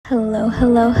Hello,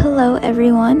 hello, hello,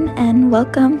 everyone, and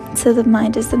welcome to the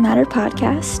Mind is the Matter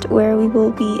podcast, where we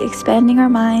will be expanding our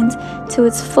minds to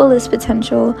its fullest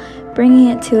potential, bringing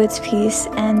it to its peace,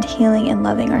 and healing and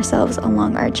loving ourselves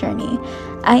along our journey.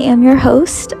 I am your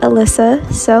host,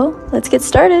 Alyssa, so let's get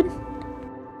started.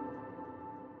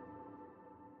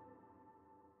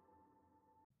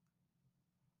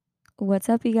 What's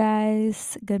up, you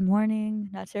guys? Good morning.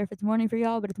 Not sure if it's morning for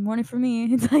y'all, but it's morning for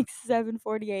me. It's like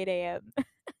 7:48 a.m.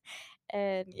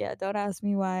 And yeah, don't ask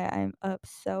me why I'm up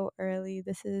so early.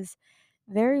 This is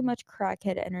very much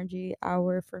crackhead energy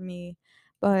hour for me.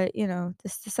 But,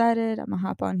 just decided I'm gonna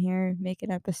hop on here, make an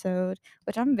episode,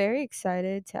 which I'm very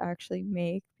excited to actually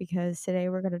make because today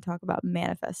we're gonna talk about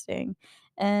manifesting.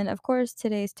 And of course,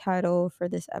 today's title for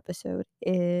this episode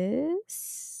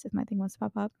is, if my thing wants to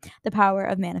pop up, The Power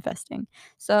of Manifesting.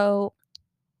 So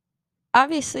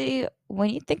obviously, when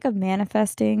you think of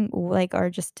manifesting, like, or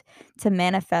just to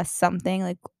manifest something,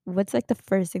 like, what's like the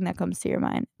first thing that comes to your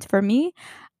mind? For me,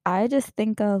 I just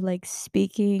think of like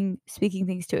speaking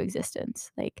things to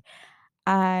existence. Like,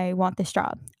 I want this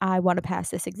job. I want to pass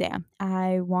this exam.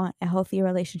 I want a healthier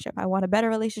relationship. I want a better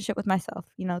relationship with myself.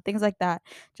 Things like that.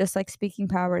 Just like speaking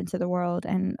power into the world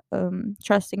and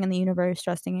trusting in the universe,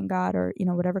 trusting in God, or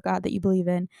whatever God that you believe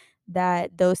in.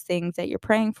 That those things that you're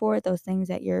praying for, those things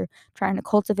that you're trying to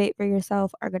cultivate for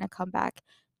yourself, are going to come back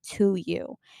to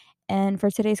you. And for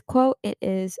today's quote, it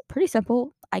is pretty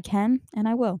simple. I can and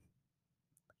I will.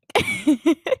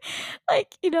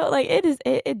 Like,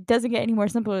 it doesn't get any more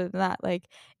simpler than that. Like,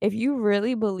 if you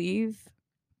really believe,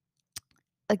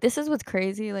 like, this is what's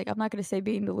crazy. Like, I'm not gonna say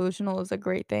being delusional is a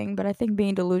great thing, but I think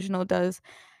being delusional does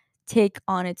take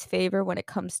on its favor when it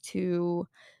comes to,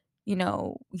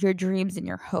 your dreams and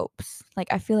your hopes. Like,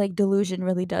 I feel like delusion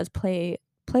really does play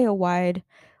a wide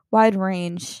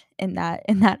range in that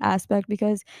aspect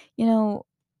because, you know,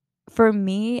 for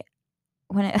me,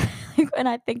 when I when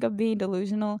I think of being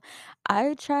delusional,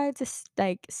 I try to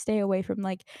stay away from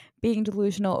like being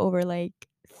delusional over like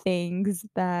things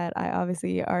that I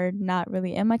obviously are not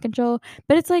really in my control.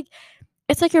 But it's like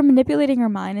you're manipulating your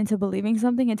mind into believing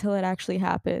something until it actually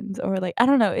happens, or like, I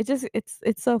don't know,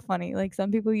 it's so funny. Like,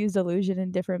 some people use delusion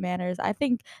in different manners. I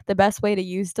think the best way to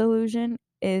use delusion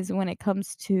is when it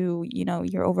comes to,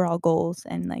 your overall goals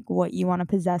and like what you want to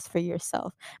possess for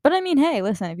yourself. But I mean, hey,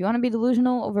 listen, if you want to be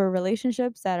delusional over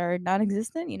relationships that are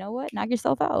non-existent, you know what? Knock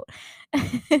yourself out.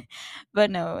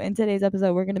 But no, in today's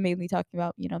episode, we're going to mainly talking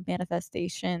about,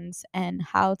 manifestations and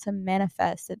how to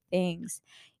manifest the things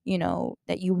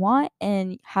that you want,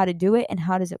 and how to do it, and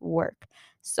how does it work.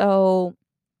 So,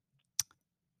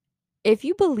 if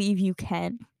you believe you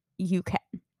can, you can.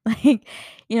 Like,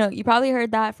 you probably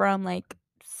heard that from like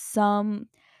some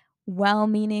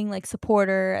well-meaning like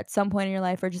supporter at some point in your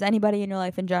life, or just anybody in your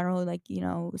life in general. Like,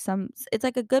 it's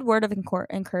like a good word of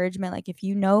encouragement. Like, if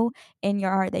you know in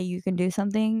your heart that you can do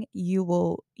something, you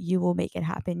will make it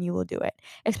happen. You will do it,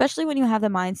 especially when you have the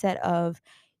mindset of,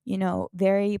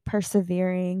 very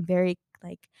persevering, very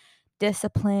like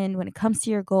disciplined when it comes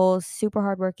to your goals, super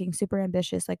hardworking, super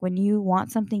ambitious. Like, when you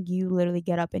want something, you literally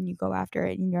get up and you go after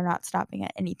it, and you're not stopping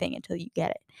at anything until you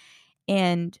get it.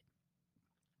 And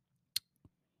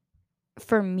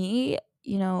for me,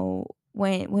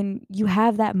 when you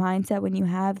have that mindset, when you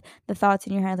have the thoughts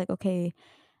in your head, like, okay,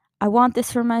 I want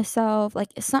this for myself, like,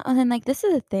 it's not. And like, this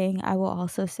is a thing I will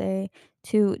also say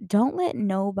to, don't let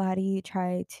nobody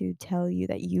try to tell you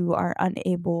that you are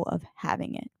unable of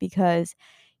having it. Because,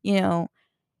 you know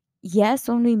yes,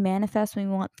 when we manifest, when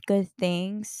we want good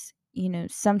things,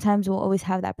 sometimes we'll always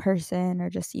have that person,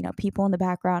 or just, people in the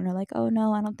background are like, "Oh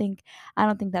no, I don't think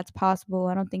that's possible.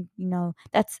 I don't think,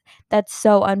 that's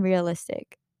so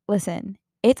unrealistic." Listen,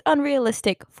 it's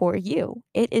unrealistic for you.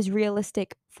 It is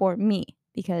realistic for me,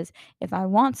 because if I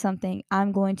want something,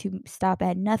 I'm going to stop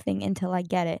at nothing until I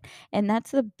get it. And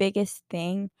that's the biggest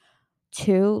thing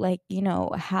too. Like,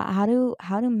 how do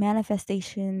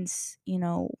manifestations,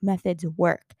 methods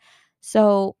work.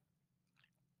 So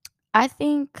I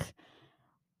think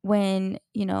when,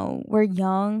 we're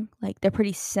young, like, they're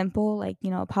pretty simple. Like,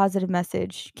 a positive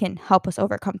message can help us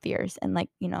overcome fears, and like,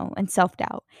 and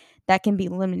self-doubt that can be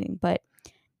limiting. But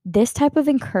this type of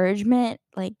encouragement,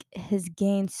 like, has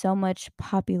gained so much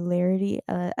popularity,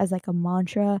 as like a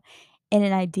mantra, and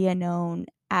an idea known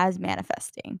as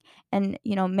manifesting. And,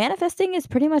 manifesting is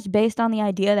pretty much based on the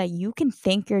idea that you can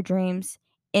think your dreams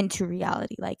into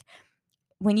reality. Like,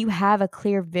 when you have a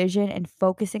clear vision and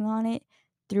focusing on it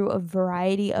through a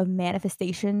variety of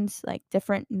manifestations, like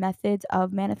different methods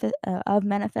of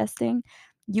manifesting,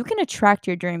 you can attract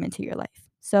your dream into your life.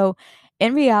 So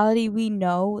In reality, we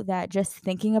know that just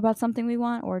thinking about something we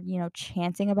want or,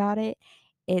 chanting about it,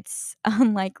 it's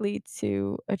unlikely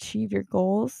to achieve your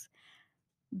goals.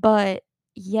 But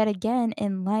yet again,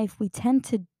 in life, we tend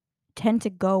to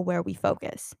go where we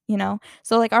focus, you know?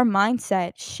 So like our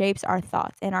mindset shapes our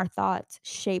thoughts and our thoughts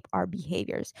shape our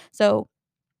behaviors. So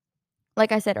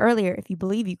like I said earlier, if you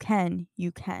believe you can,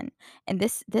 you can. And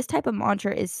this type of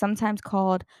mantra is sometimes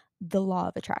called the law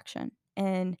of attraction.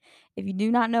 And if you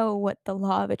do not know what the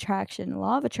law of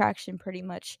attraction pretty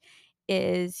much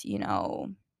is,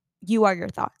 you are your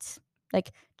thoughts.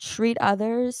 Like treat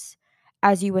others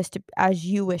as you wish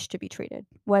to be treated.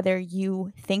 Whether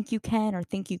you think you can or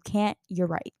think you can't, you're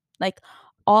right. Like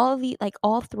all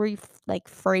three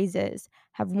phrases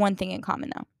have one thing in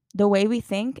common though: the way we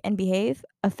think and behave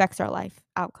affects our life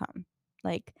outcome.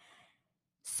 Like,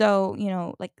 so,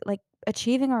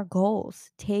 achieving our goals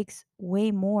takes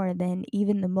way more than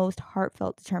even the most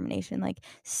heartfelt determination. Like,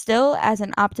 still as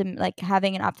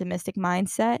having an optimistic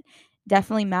mindset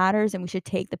definitely matters, and we should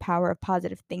take the power of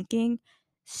positive thinking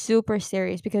super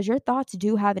serious because your thoughts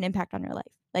do have an impact on your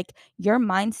life. Like, your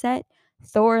mindset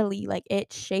thoroughly, like,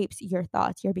 it shapes your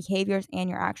thoughts, your behaviors, and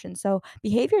your actions. So,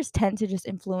 behaviors tend to just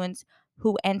influence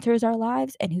who enters our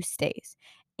lives and who stays,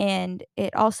 and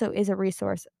it also is a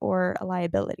resource or a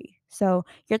liability. So,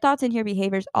 your thoughts and your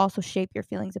behaviors also shape your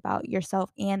feelings about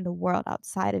yourself and the world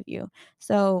outside of you.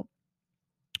 So,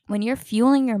 when you're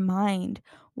fueling your mind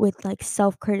with like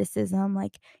self-criticism,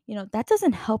 that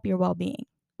doesn't help your well-being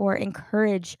or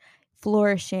encourage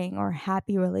flourishing or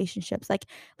happy relationships. Like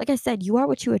I said, you are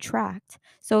what you attract.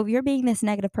 So if you're being this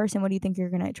negative person, what do you think you're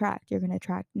going to attract? You're going to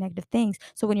attract negative things.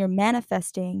 So when you're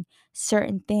manifesting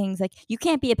certain things, like you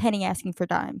can't be a penny asking for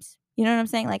dimes. You know what I'm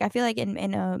saying? Like I feel like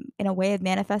in a way of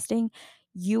manifesting,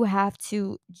 you have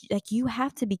to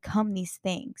become these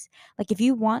things. Like, if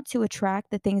you want to attract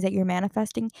the things that you're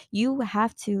manifesting, you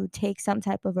have to take some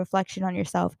type of reflection on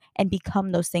yourself and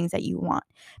become those things that you want.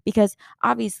 Because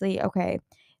obviously, okay,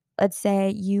 let's say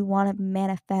you want to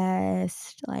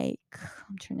manifest, like,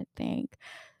 I'm trying to think,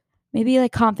 maybe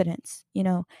like confidence,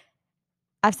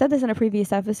 I've said this in a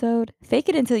previous episode, fake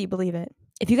it until you believe it.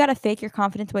 If you gotta fake your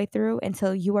confidence way through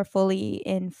until you are fully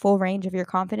in full range of your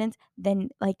confidence, then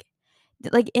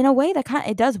in a way that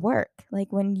it does work.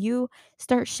 Like when you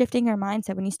start shifting your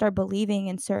mindset, when you start believing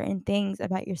in certain things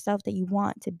about yourself that you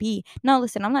want to be. Now,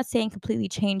 listen, I'm not saying completely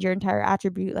change your entire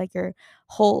attribute, like your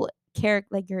whole character,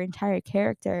 like your entire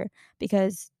character,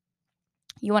 because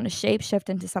you want to shape shift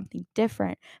into something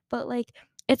different. But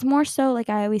it's more so, like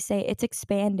I always say, it's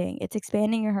expanding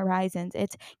your horizons,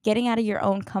 it's getting out of your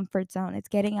own comfort zone, it's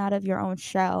getting out of your own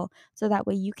shell, so that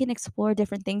way you can explore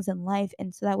different things in life,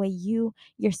 and so that way you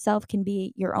yourself can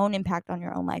be your own impact on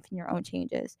your own life and your own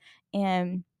changes.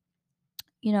 And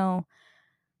you know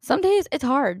some days it's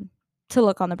hard to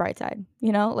look on the bright side,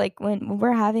 like when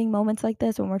we're having moments like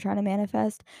this, when we're trying to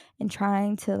manifest and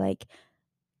trying to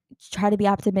try to be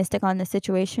optimistic on the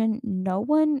situation. No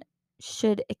one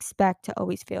should expect to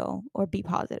always feel or be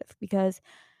positive because,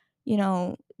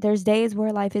 there's days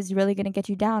where life is really going to get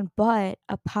you down, but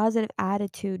a positive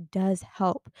attitude does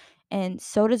help. And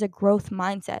so does a growth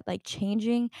mindset. Like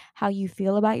changing how you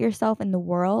feel about yourself in the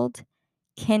world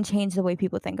can change the way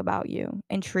people think about you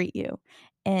and treat you.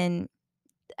 And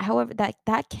however,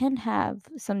 that can have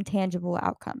some tangible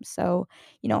outcomes. So,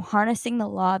 harnessing the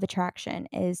law of attraction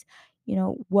is,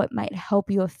 what might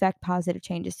help you affect positive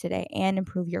changes today and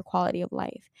improve your quality of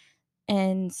life.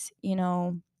 And,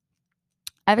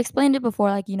 I've explained it before,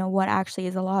 what actually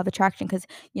is a law of attraction. Because,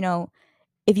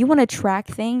 if you want to track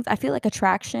things, I feel like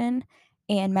attraction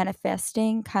and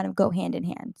manifesting kind of go hand in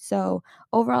hand. So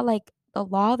overall, like the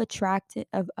law of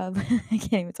I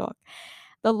can't even talk.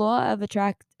 The law of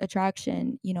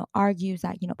attraction, argues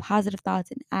that, positive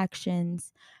thoughts and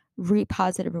actions reap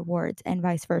positive rewards and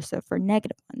vice versa for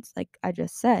negative ones, like I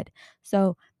just said.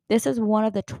 So this is one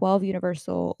of the 12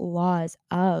 universal laws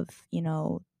of,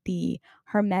 the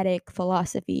hermetic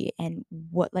philosophy, and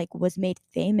what was made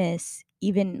famous,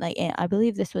 even I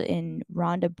believe this was in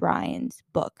Rhonda Bryan's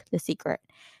book, The Secret.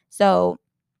 So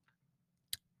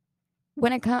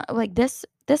when it comes like this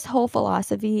whole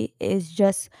philosophy is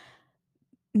just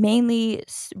mainly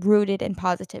rooted in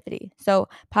positivity. So,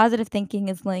 positive thinking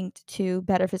is linked to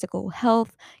better physical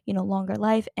health, longer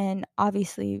life, and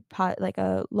obviously like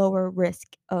a lower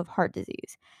risk of heart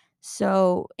disease.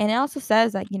 So, and it also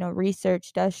says that,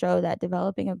 research does show that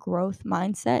developing a growth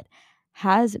mindset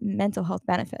has mental health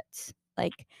benefits.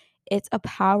 Like, it's a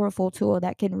powerful tool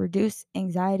that can reduce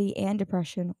anxiety and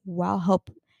depression while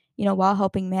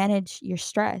helping manage your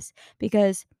stress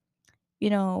because, you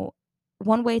know,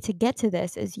 one way to get to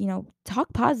this is,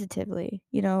 talk positively,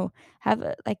 have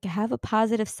a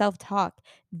positive self-talk,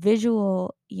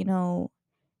 visual,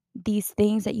 these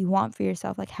things that you want for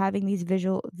yourself, like having these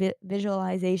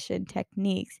visualization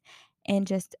techniques and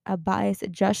just a bias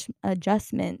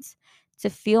adjustments to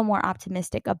feel more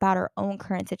optimistic about our own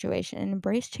current situation and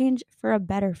embrace change for a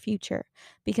better future.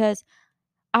 Because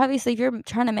obviously, if you're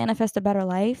trying to manifest a better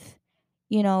life,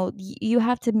 you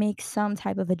have to make some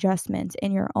type of adjustments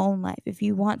in your own life. If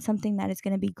you want something that is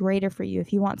going to be greater for you,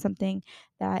 if you want something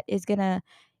that is going to,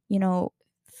 you know,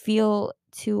 feel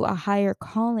to a higher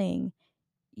calling,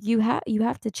 you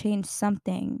have to change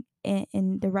something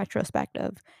in the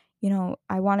retrospective.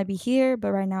 I want to be here,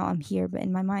 but right now I'm here, but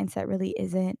in my mindset really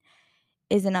isn't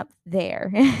up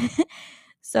there.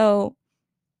 So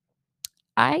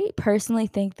I personally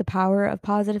think the power of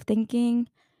positive thinking,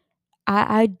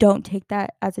 I don't take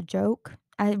that as a joke.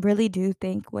 I really do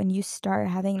think when you start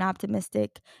having an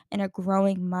optimistic and a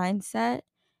growing mindset,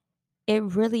 it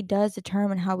really does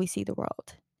determine how we see the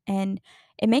world. And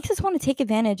it makes us want to take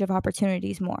advantage of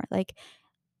opportunities more. Like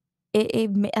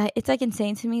it's, like,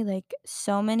 insane to me, like,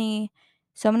 so many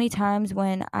times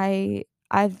when I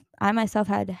myself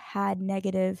had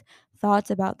negative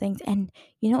thoughts about things, and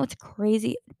what's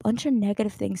crazy? A bunch of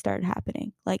negative things started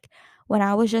happening, like, when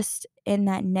I was just in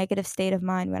that negative state of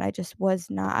mind, when I just was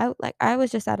not I was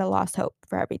just at a lost hope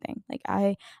for everything, like,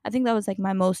 I think that was, like,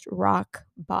 my most rock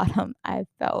bottom I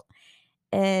felt,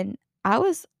 and I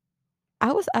was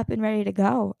I was up and ready to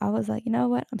go. I was like, "You know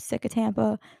what? I'm sick of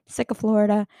Tampa, sick of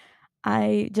Florida.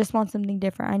 I just want something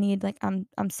different. I need like I'm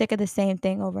sick of the same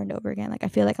thing over and over again. Like I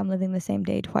feel like I'm living the same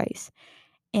day twice."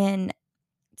 And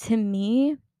to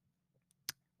me,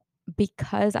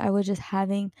 because I was just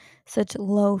having such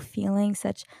low feelings,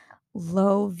 such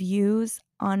low views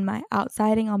on my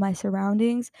outsiding, on my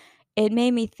surroundings, it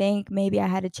made me think maybe I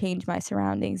had to change my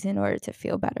surroundings in order to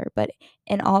feel better. But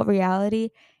in all reality,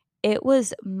 it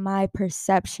was my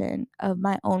perception of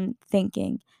my own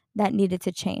thinking that needed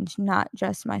to change, not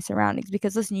just my surroundings.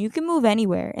 Because listen, you can move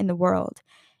anywhere in the world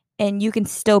and you can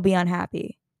still be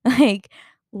unhappy. Like,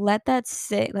 let that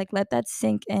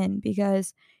sink in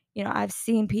because, I've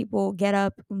seen people get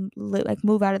up, like,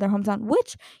 move out of their hometown,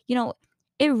 which, you know,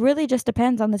 it really just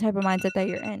depends on the type of mindset that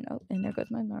you're in. Oh, and there goes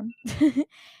my alarm.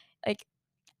 Like,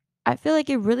 I feel like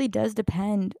it really does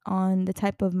depend on the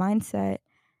type of mindset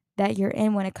that you're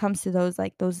in when it comes to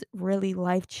those really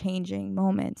life-changing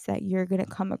moments that you're gonna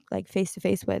come up, like, face to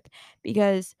face with,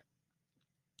 because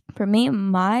for me,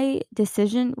 my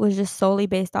decision was just solely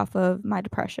based off of my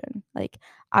depression. Like,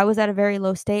 I was at a very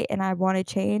low state and I wanted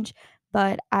change,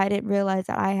 but I didn't realize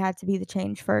that I had to be the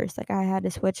change first. Like, I had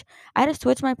to switch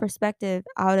my perspective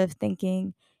out of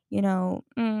thinking,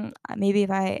 maybe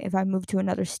if I move to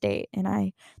another state and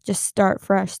I just start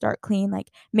fresh, start clean, like,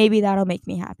 maybe that'll make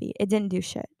me happy. It didn't do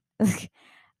shit.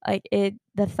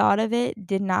 The thought of it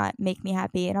did not make me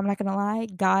happy, and I'm not gonna lie,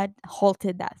 God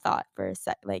halted that thought for a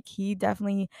sec. Like, he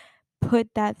definitely put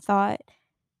that thought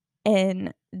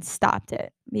and stopped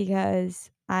it because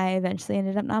I eventually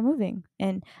ended up not moving.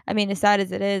 And I mean, as sad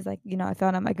as it is, like, I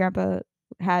found out my grandpa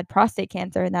had prostate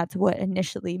cancer, and that's what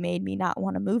initially made me not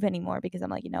want to move anymore because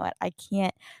I'm like, you know what, I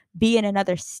can't be in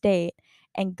another state.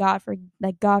 And God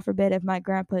forbid if my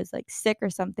grandpa is like sick or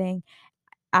something,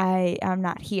 I'm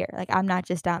not here. Like, I'm not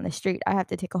just down the street. I have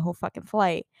to take a whole fucking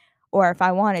flight, or if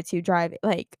I wanted to drive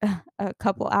like a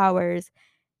couple hours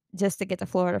just to get to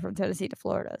Florida from Tennessee to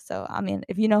Florida. So, I mean,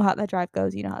 if you know how that drive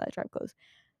goes, you know how that drive goes.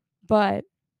 But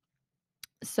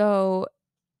so,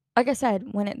 like I said,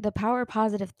 the power of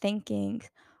positive thinking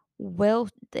will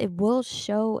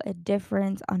show a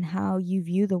difference on how you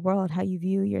view the world, how you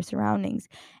view your surroundings.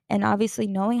 And obviously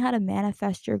knowing how to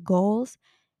manifest your goals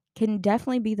can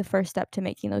definitely be the first step to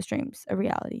making those dreams a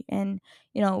reality. And,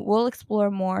 we'll explore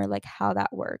more like how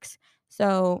that works.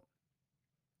 So,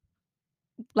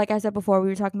 like I said before, we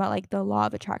were talking about like the law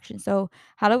of attraction. So,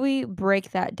 how do we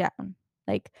break that down?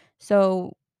 Like,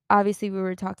 so obviously, we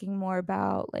were talking more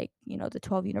about like, the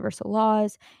 12 universal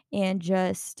laws and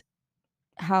just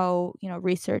how,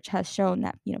 research has shown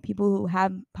that, people who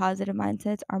have positive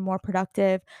mindsets are more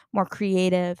productive, more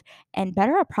creative, and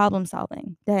better at problem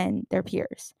solving than their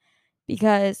peers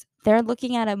because they're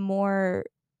looking at a more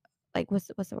like what's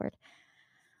the word?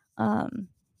 Um,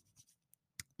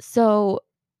 so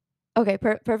okay,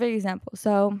 perfect example.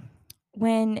 So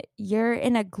when you're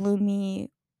in a gloomy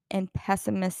in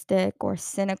pessimistic or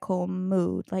cynical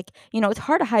mood. Like, it's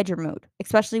hard to hide your mood,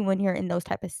 especially when you're in those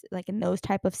in those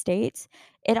type of states.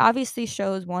 It obviously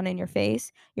shows one in your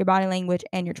face, your body language,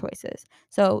 and your choices.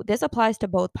 So this applies to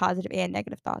both positive and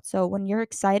negative thoughts. So when you're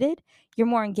excited, you're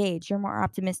more engaged, you're more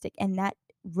optimistic, and that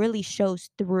really shows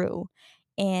through.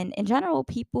 And in general,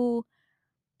 people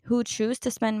who choose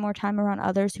to spend more time around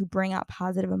others who bring out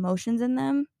positive emotions in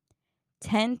them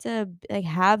tend to like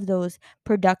have those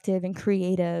productive and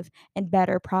creative and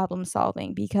better problem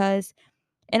solving because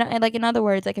and like, in other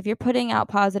words, like, if you're putting out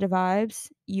positive vibes,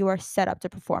 you are set up to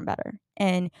perform better,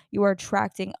 and you are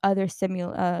attracting other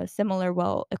similar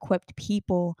well-equipped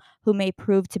people who may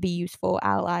prove to be useful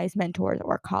allies, mentors,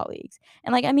 or colleagues.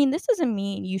 And, like, I mean, this doesn't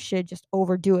mean you should just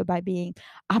overdo it by being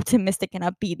optimistic and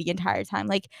upbeat the entire time.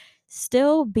 Like,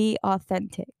 still be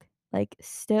authentic. Like,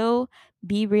 still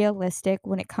be realistic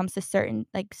when it comes to certain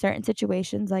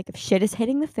situations. Like, if shit is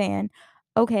hitting the fan,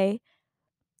 okay,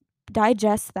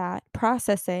 digest that,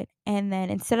 process it, and then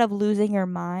instead of losing your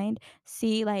mind,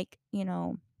 see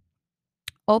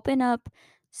open up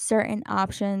certain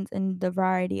options and the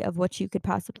variety of what you could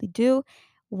possibly do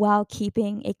while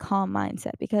keeping a calm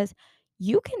mindset because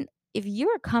you can if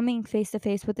you're coming face to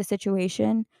face with the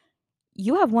situation,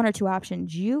 you have one or two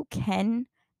options. You can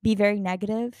be very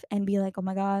negative and be like, "Oh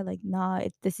my god, like nah,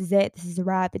 this is it. This is a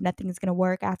wrap and nothing is going to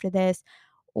work after this."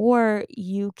 Or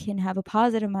you can have a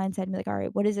positive mindset and be like, "All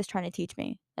right, what is this trying to teach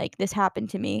me? Like this happened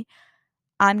to me.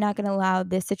 I'm not going to allow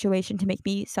this situation to make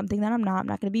me something that I'm not. I'm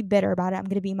not going to be bitter about it. I'm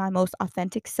going to be my most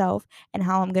authentic self and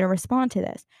how I'm going to respond to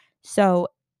this." So,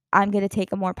 I'm going to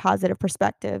take a more positive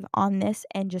perspective on this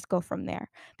and just go from there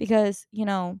because,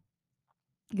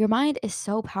 your mind is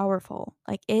so powerful.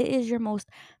 Like it is your most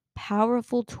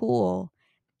powerful tool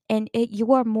and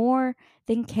you are more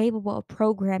than capable of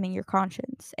programming your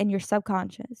conscience and your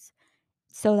subconscious.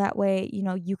 So that way,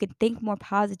 you can think more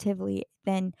positively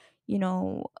you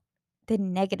know,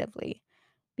 than negatively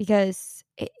that's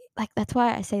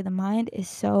why I say the mind is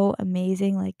so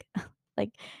amazing like,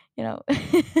 you know,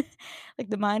 like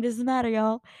the mind doesn't matter,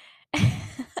 y'all.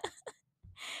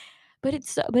 But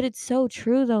it's so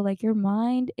true though, like, your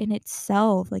mind in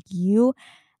itself, like, you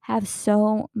have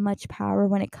so much power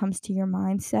when it comes to your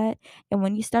mindset, and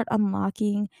when you start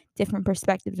unlocking different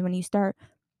perspectives, when you start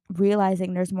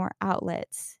realizing there's more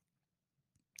outlets,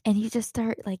 and you just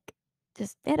start,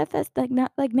 just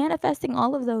not manifesting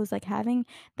all of those, like, having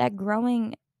that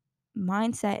growing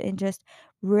mindset and just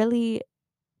really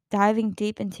diving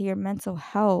deep into your mental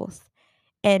health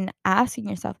and asking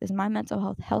yourself, "Is my mental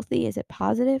health healthy? Is it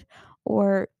positive?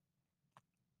 Or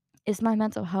is my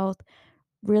mental health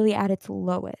really at its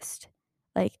lowest?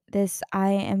 Like this,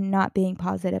 I am not being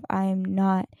positive. I am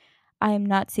not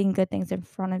seeing good things in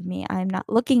front of me. I am not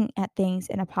looking at things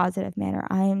in a positive manner.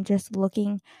 I'm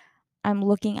looking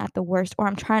at the worst or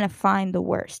I'm trying to find the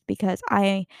worst because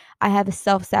I have a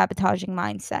self-sabotaging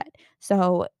mindset.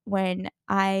 So when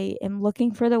I am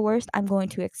looking for the worst, I'm going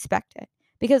to expect it.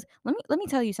 Because let me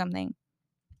tell you something.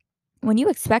 When you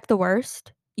expect the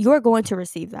worst, you're going to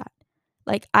receive that.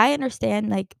 Like, I understand,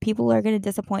 like, people are gonna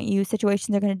disappoint you,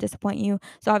 situations are gonna disappoint you,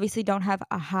 so obviously don't have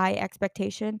a high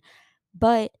expectation,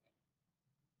 but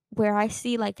where I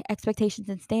see, like, expectations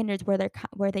and standards where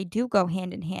they do go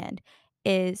hand in hand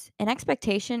is an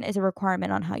expectation is a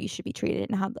requirement on how you should be treated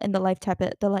and how and the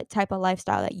type of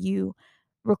lifestyle that you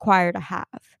require to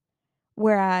have.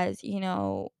 Whereas,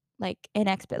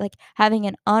 having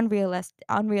an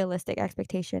unrealistic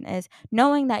expectation is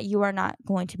knowing that you are not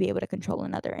going to be able to control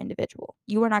another individual.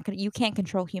 You can't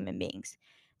control human beings.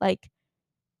 Like,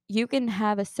 you can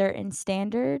have a certain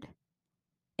standard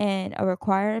and a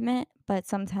requirement, but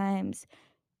sometimes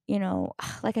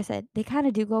like I said, they kind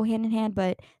of do go hand in hand,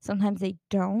 but sometimes they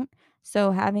don't.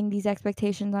 So having these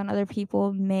expectations on other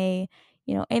people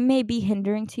it may be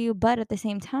hindering to you, but at the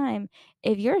same time,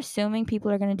 if you're assuming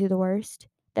people are going to do the worst,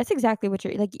 that's exactly what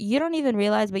you're like. You don't even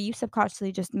realize, but you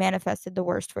subconsciously just manifested the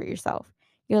worst for yourself.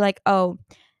 You're like, oh,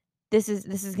 this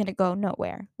is going to go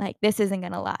nowhere. Like, this isn't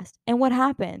going to last. And what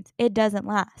happens? It doesn't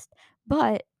last.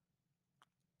 But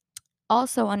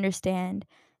also understand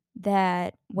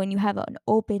that when you have an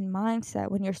open mindset,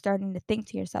 when you're starting to think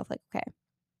to yourself, like, okay,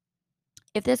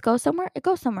 if this goes somewhere, it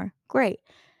goes somewhere. Great.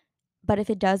 But if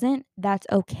it doesn't, that's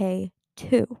okay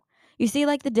too. You see,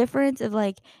 like, the difference of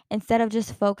like, instead of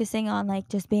just focusing on like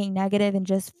just being negative and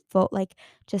just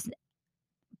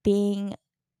being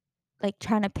like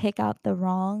trying to pick out the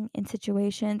wrong in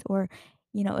situations or,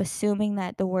 assuming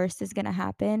that the worst is going to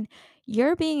happen,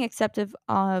 you're being acceptive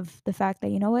of the fact that,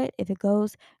 you know what, if it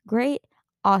goes great,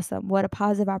 Awesome. What a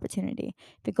positive opportunity.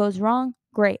 If it goes wrong,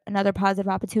 great. Another positive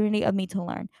opportunity of me to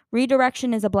learn.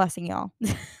 Redirection is a blessing, y'all.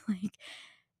 Like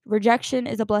rejection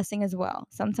is a blessing as well.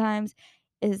 Sometimes,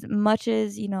 as much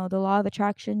as, the law of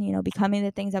attraction, becoming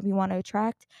the things that we want to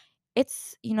attract,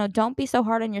 don't be so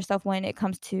hard on yourself when it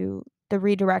comes to the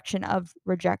redirection of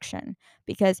rejection,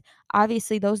 because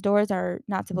obviously those doors are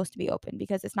not supposed to be open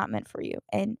because it's not meant for you,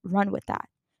 and run with that.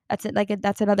 That's it. Like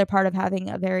that's another part of having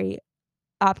a very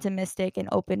optimistic and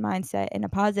open mindset and a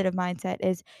positive mindset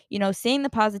is, seeing the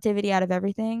positivity out of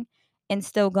everything and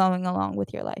still going along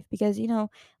with your life. Because,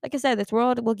 like I said, this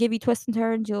world will give you twists and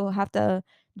turns. You'll have to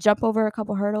jump over a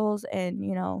couple hurdles and,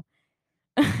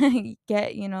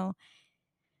 get,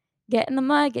 get in the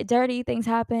mud, get dirty, things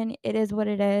happen. It is what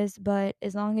it is. But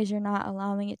as long as you're not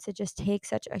allowing it to just take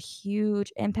such a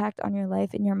huge impact on your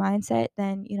life and your mindset,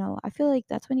 then, I feel like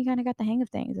that's when you kind of got the hang of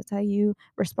things. That's how you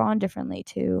respond differently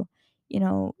to,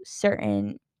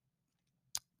 certain,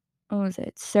 what was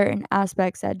it, certain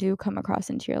aspects that do come across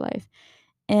into your life.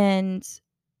 And,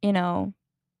 you know,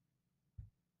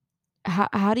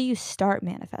 how do you start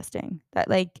manifesting that?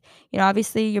 Like,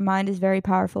 obviously your mind is very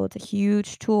powerful. It's a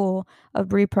huge tool of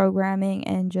reprogramming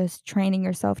and just training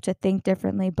yourself to think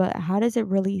differently. But how does it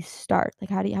really start? Like,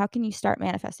 how can you start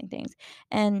manifesting things?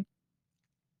 And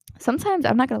sometimes,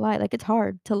 I'm not gonna lie, like, it's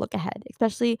hard to look ahead,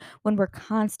 especially when we're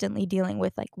constantly dealing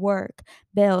with, like, work,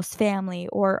 bills, family,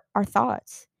 or our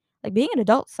thoughts. Like, being an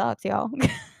adult sucks, y'all.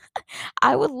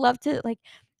 I would love to, like,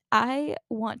 I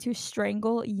want to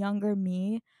strangle younger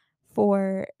me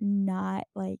for not,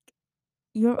 like,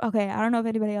 you okay, I don't know if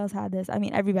anybody else had this. I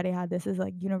mean, everybody had this, is,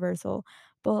 like, universal.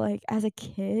 But, like, as a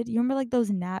kid, you remember, like, those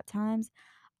nap times?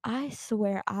 I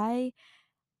swear I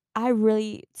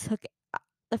really took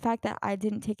the fact that I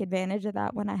didn't take advantage of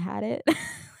that when I had it,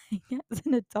 like, as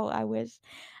an adult, I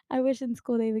wish in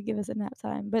school they would give us a nap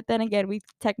time, but then again, we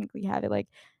technically have it, like,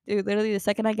 dude, literally the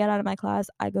second I get out of my class,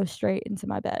 I go straight into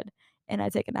my bed and I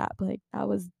take a nap, like, that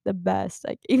was the best,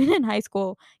 like, even in high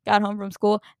school, got home from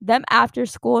school, them after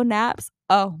school naps,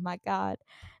 oh my god,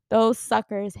 those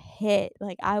suckers hit,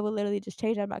 like, I would literally just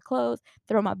change out of my clothes,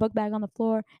 throw my book bag on the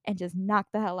floor, and just knock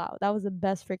the hell out. That was the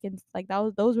best freaking, like,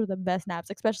 those were the best naps,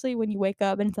 especially when you wake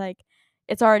up and it's like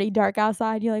it's already dark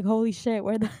outside. You're like, "Holy shit,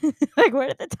 where the like, where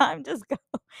did the time just go?"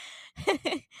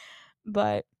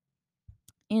 But,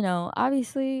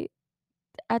 obviously,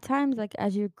 at times, like,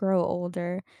 as you grow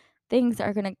older, things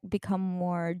are gonna become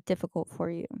more difficult for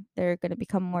you. They're gonna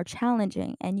become more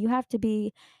challenging, and you have to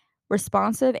be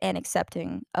responsive and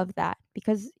accepting of that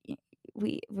because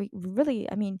we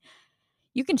really, I mean,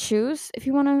 you can choose if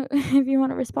you wanna if you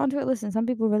wanna respond to it. Listen, some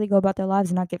people really go about their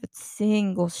lives and not give a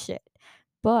single shit.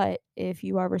 But if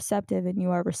you are receptive and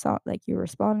you are you're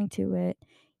responding to it,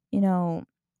 you know,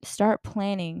 start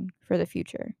planning for the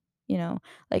future. You know,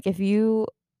 like if you're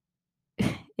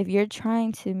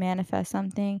trying to manifest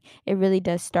something, it really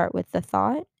does start with the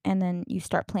thought and then you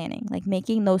start planning, like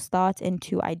making those thoughts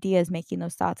into ideas, making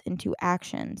those thoughts into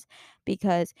actions.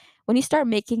 Because when you start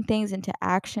making things into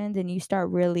actions and you start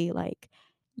really like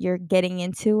you're getting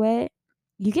into it,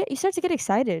 you start to get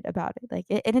excited about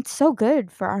it. And it's so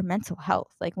good for our mental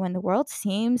health. Like when the world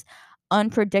seems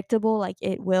unpredictable, like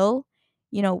it will,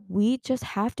 we just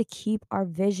have to keep our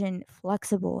vision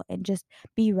flexible and just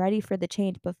be ready for the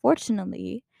change. But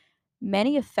fortunately,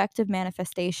 many effective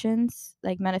manifestations,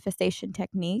 like manifestation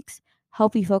techniques,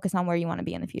 help you focus on where you want to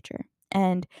be in the future.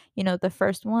 And, the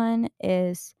first one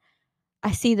is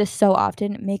I see this so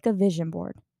often, make a vision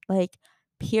board. Like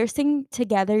piercing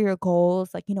together your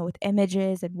goals, like, with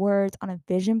images and words on a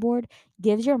vision board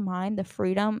gives your mind the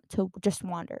freedom to just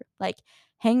wander. Like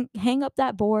hang up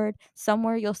that board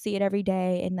somewhere you'll see it every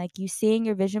day. And like you seeing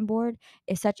your vision board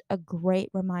is such a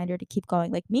great reminder to keep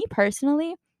going. Like me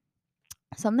personally,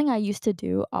 something I used to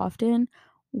do often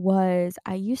was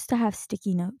I used to have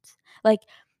sticky notes. Like,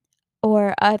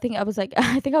 or I think I was like,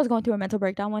 I think I was going through a mental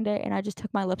breakdown one day and I just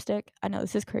took my lipstick. I know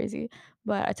this is crazy,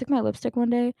 but I took my lipstick one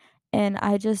day and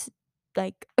I just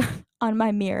like on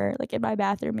my mirror, like in my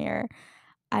bathroom mirror,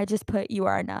 I just put "You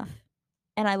are enough."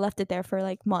 And I left it there for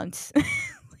like months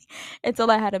until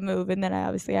I had to move and then I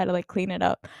obviously had to like clean it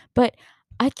up. But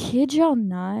I kid y'all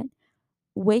not,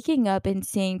 waking up and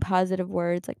seeing positive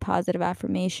words, like positive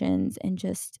affirmations, and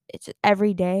just it's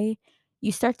every day,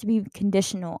 you start to be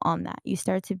conditional on that. You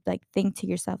start to like think to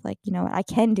yourself, like, I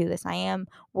can do this. I am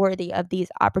worthy of these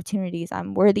opportunities.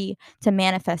 I'm worthy to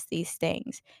manifest these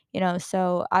things.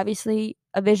 So obviously,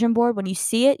 a vision board, when you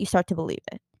see it, you start to believe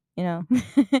it. you know?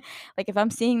 Like, if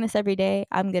I'm seeing this every day,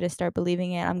 I'm gonna start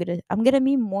believing it. I'm gonna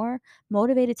be more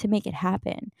motivated to make it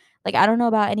happen. Like, I don't know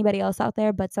about anybody else out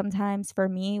there, but sometimes for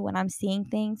me, when I'm seeing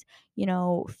things,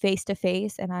 face to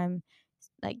face and I'm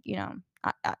like,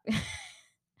 I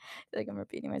like I'm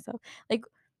repeating myself. Like,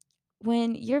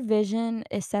 when your vision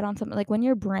is set on something, like when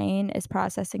your brain is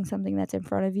processing something that's in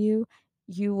front of you,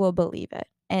 you will believe it.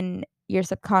 And your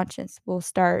subconscious will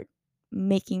start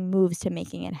making moves to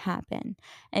making it happen.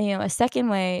 And a second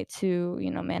way to,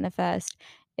 manifest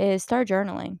is start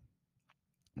journaling.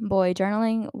 Boy,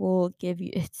 journaling will give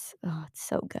you it's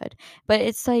so good. But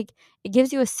it's like it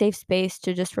gives you a safe space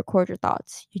to just record your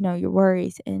thoughts, your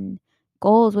worries and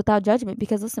goals without judgment.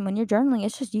 Because listen, when you're journaling,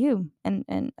 it's just you and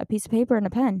a piece of paper and a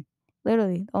pen.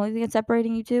 Literally. The only thing that's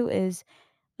separating you two is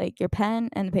like your pen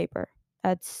and the paper.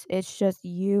 It's just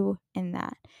you and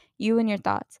that. You and your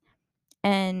thoughts.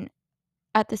 And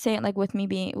at the same like with me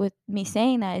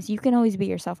saying that is you can always be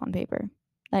yourself on paper.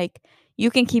 Like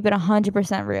you can keep it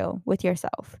 100% real with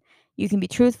yourself. You can be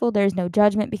truthful, there's no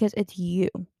judgment because it's you.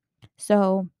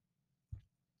 So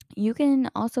you can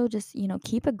also just,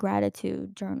 keep a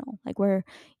gratitude journal, like where,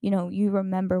 you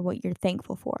remember what you're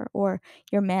thankful for, or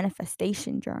your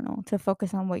manifestation journal to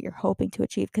focus on what you're hoping to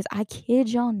achieve. Cause I kid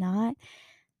y'all not,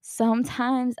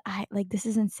 sometimes this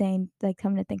is insane, like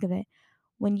come to think of it,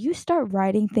 when you start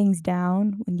writing things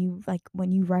down, when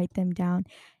you write them down,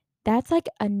 that's like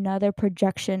another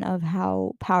projection of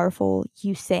how powerful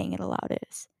you saying it aloud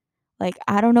is. Like,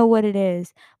 I don't know what it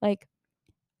is. Like,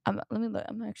 let me look.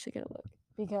 I'm actually gonna look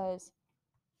because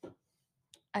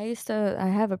I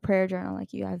have a prayer journal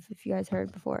like you have, if you guys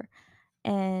heard before,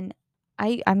 and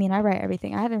I mean, I write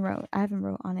everything. I haven't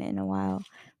wrote on it in a while,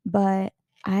 but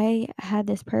I had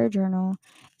this prayer journal,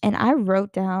 and I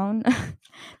wrote down.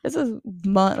 This was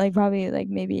like probably like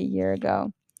maybe a year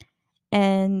ago,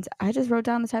 and I just wrote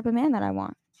down the type of man that I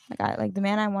want. Like the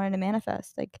man I wanted to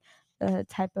manifest. Like the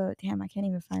type of damn, I can't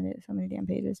even find it. So many damn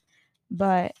pages,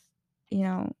 but you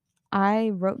know, I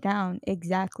wrote down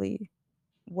exactly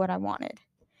what I wanted.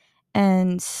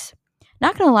 And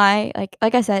not gonna lie,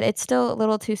 like I said, it's still a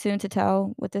little too soon to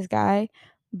tell with this guy,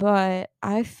 but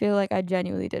I feel like I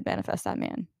genuinely did manifest that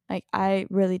man. Like I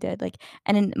really did. Like,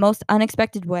 and in the most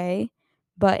unexpected way,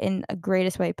 but in a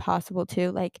greatest way possible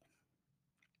too. Like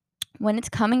when it's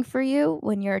coming for you,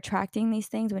 when you're attracting these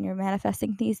things, when you're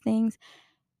manifesting these things,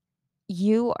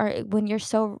 when you're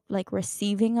so like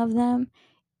receiving of them,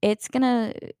 it's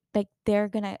gonna like they're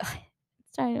gonna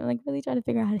trying to like really trying to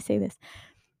figure out how to say this.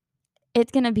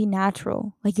 It's gonna be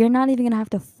natural. Like, you're not even gonna have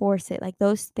to force it. Like,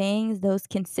 those things, those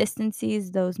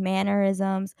consistencies, those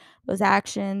mannerisms, those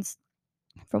actions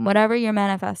from whatever you're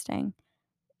manifesting,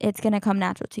 it's gonna come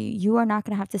natural to you. You are not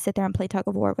gonna have to sit there and play tug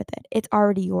of war with it. It's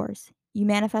already yours. You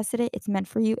manifested it, it's meant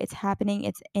for you, it's happening,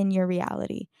 it's in your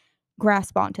reality.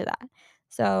 Grasp onto that.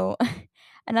 So,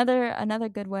 another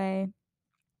good way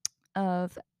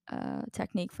of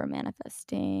technique for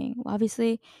manifesting. Well,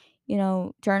 obviously,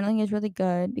 journaling is really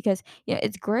good because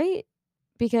it's great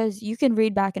because you can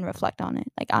read back and reflect on it,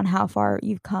 like on how far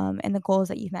you've come and the goals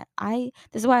that you've met. I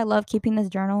This is why I love keeping this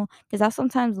journal because I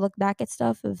sometimes look back at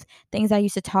stuff of things I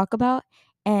used to talk about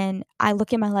and I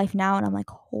look at my life now and I'm like,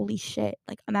 holy shit,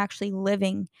 like I'm actually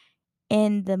living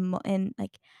in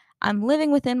like I'm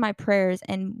living within my prayers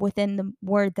and within the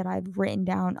word that I've written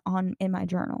down on in my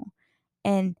journal.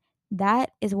 And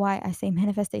that is why I say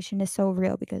manifestation is so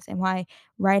real because and why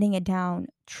writing it down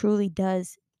truly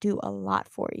does do a lot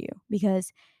for you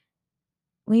because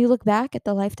when you look back at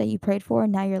the life that you prayed for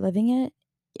and now you're living it,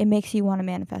 it makes you want to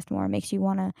manifest more. It makes you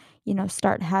want to,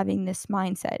 start having this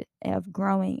mindset of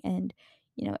growing and,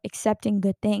 accepting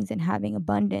good things and having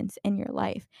abundance in your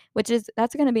life,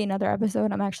 that's going to be another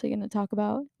episode I'm actually going to talk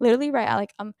about. Literally right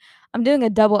like I'm doing a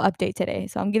double update today.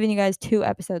 So I'm giving you guys two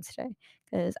episodes today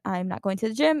because I'm not going to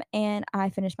the gym and I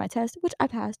finished my test, which I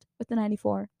passed with the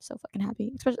 94. So fucking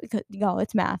happy, especially because y'all,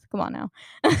 it's math. Come on now.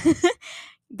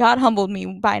 God humbled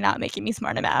me by not making me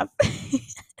smart at math.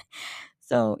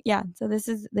 So yeah, so this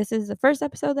is the first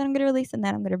episode that I'm gonna release, and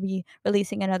then I'm gonna be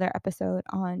releasing another episode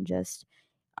on just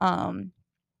um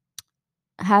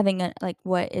having a like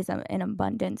what is an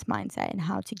abundance mindset and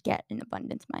how to get an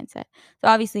abundance mindset. So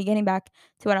obviously getting back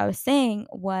to what I was saying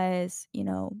was,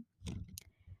 whew,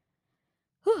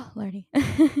 Lordy.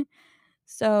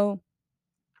 So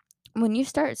when you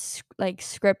start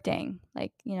scripting,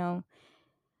 well,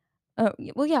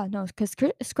 yeah, no, because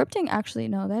scripting actually,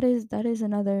 no, that is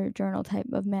another journal type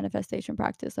of manifestation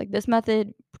practice. Like this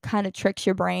method kind of tricks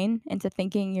your brain into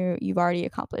thinking you've already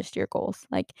accomplished your goals.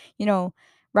 Like,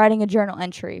 writing a journal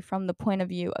entry from the point of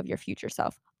view of your future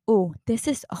self. Ooh, this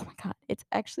is oh my god, it's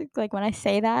actually, like, when I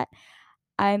say that,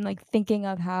 I'm, like, thinking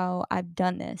of how I've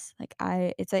done this, like,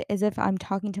 it's, like, as if I'm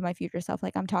talking to my future self,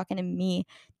 like, I'm talking to me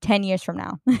 10 years from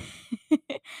now.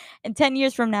 And 10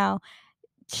 years from now,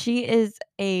 she is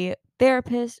a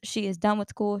therapist, she is done with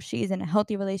school, she is in a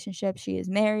healthy relationship, she is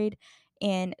married,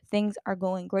 and things are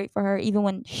going great for her. Even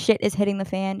when shit is hitting the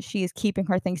fan, she is keeping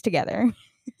her things together.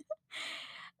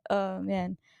 Oh,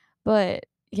 man. But,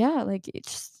 yeah, like,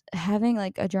 it's just having,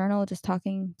 like, a journal, just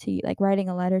talking to you like, writing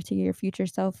a letter to your future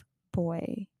self,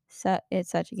 boy, it's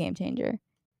such a game changer.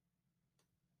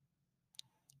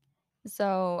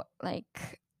 So,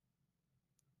 like,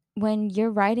 when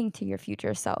you're writing to your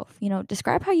future self,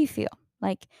 describe how you feel.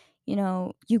 Like,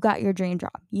 you got your dream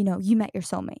job, you met your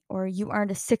soulmate, or you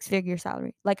earned a six-figure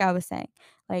salary, like I was saying.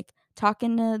 Like,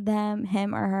 talking to them,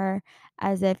 him or her,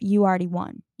 as if you already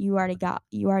won. You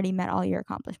already met all your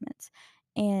accomplishments.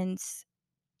 And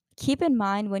keep in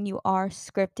mind when you are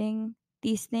scripting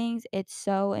these things, it's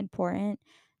so important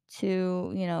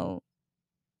to,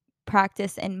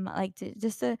 practice and like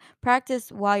just to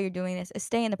practice while you're doing this is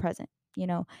stay in the present. you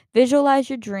know Visualize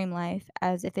your dream life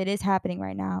as if it is happening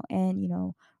right now, and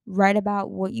write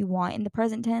about what you want in the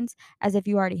present tense as if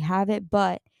you already have it,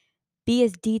 but be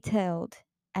as detailed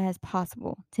as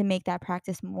possible to make that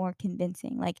practice more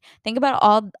convincing. Like, think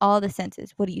about all the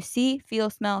senses. What do you see, feel,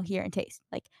 smell, hear, and taste?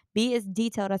 Like, be as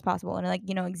detailed as possible. And, like,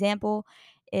 example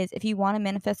is, if you want to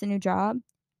manifest a new job,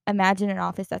 imagine an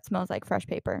office that smells like fresh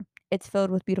paper. It's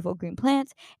filled with beautiful green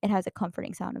plants. It has a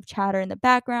comforting sound of chatter in the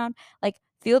background. Like,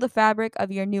 feel the fabric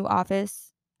of your new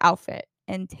office outfit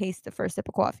and taste the first sip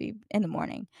of coffee in the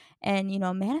morning. And,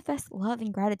 manifest love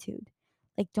and gratitude.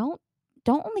 Like, don't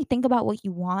only think about what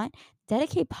you want,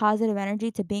 dedicate positive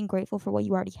energy to being grateful for what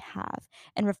you already have.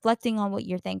 And reflecting on what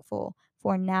you're thankful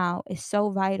for now is so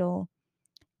vital,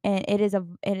 and it is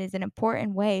an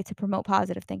important way to promote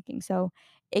positive thinking. So,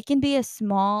 it can be as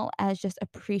small as just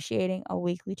appreciating a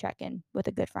weekly check-in with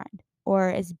a good friend, or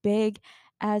as big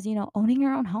as, owning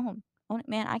your own home.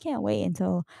 Man, I can't wait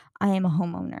until I am a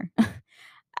homeowner.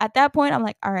 At that point, I'm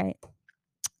like, "All right,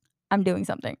 I'm doing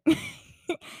something."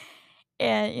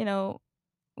 And,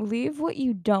 leave what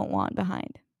you don't want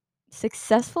behind.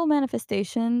 Successful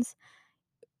manifestations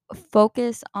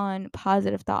focus on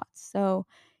positive thoughts. So,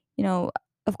 you know,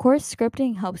 of course,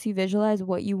 scripting helps you visualize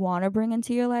what you want to bring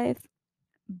into your life,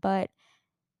 but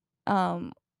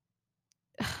um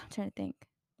I'm trying to think,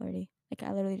 lordy. Like,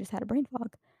 I literally just had a brain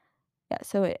fog. Yeah,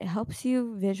 so it helps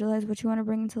you visualize what you want to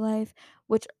bring into life,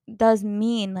 which does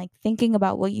mean like thinking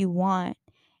about what you want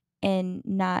and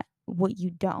not what you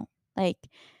don't. Like,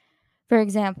 for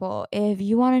example, if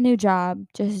you want a new job,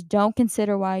 just don't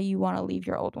consider why you want to leave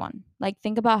your old one. Like,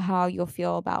 think about how you'll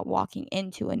feel about walking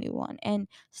into a new one, and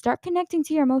start connecting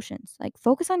to your emotions. Like,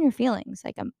 focus on your feelings.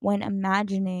 Like, when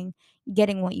imagining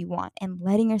getting what you want and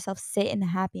letting yourself sit in the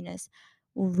happiness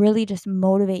will really just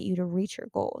motivate you to reach your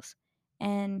goals.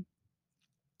 And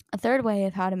a third way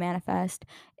of how to manifest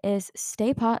is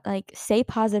say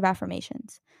positive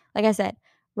affirmations. Like I said,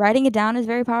 writing it down is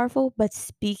very powerful, but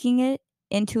speaking it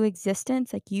into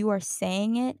existence, like you are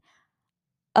saying it,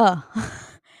 uh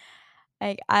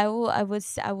like I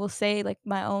will say like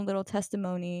my own little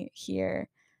testimony here.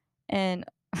 And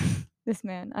this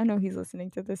man, I know he's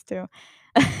listening to this too.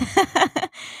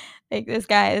 Like, this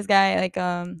guy, like,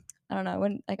 I don't know,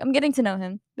 when like, I'm getting to know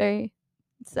him very,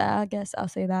 so I guess I'll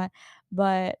say that.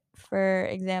 But for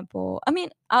example, I mean,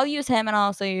 I'll use him, and I'll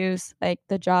also use, like,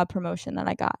 the job promotion that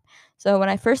I got. So when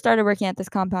I first started working at this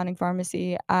compounding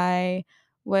pharmacy, I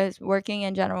was working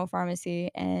in general pharmacy,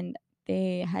 and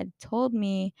they had told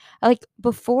me, like,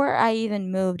 before I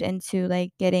even moved into,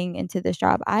 like, getting into this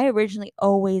job, I originally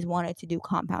always wanted to do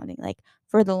compounding, like,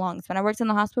 for the longest. When I worked in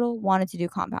the hospital, wanted to do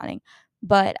compounding,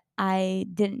 but I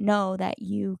didn't know that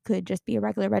you could just be a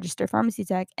regular registered pharmacy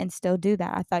tech and still do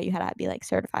that. I thought you had to be, like,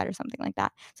 certified or something like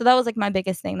that. So that was, like, my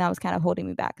biggest thing that was kind of holding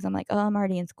me back, because 'cause I'm like, "Oh, I'm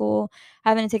already in school,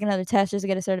 having to take another test just to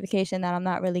get a certification that I'm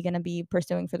not really gonna be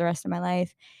pursuing for the rest of my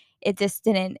life." It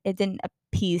didn't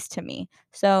appease to me.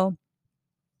 So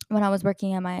when I was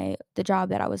working at the job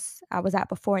that I was at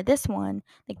before this one,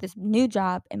 like this new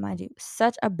job, and mind you,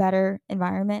 such a better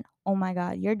environment. Oh my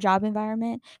god, your job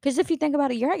environment, because if you think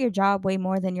about it, you're at your job way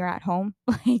more than you're at home.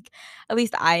 Like, at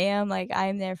least I am. Like, I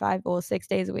am there 6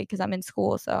 days a week because I'm in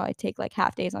school, so I take like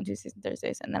half days on Tuesdays and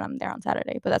Thursdays, and then I'm there on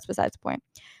Saturday. But that's besides the point.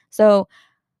 So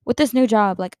with this new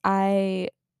job, like,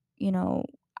 you know,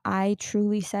 I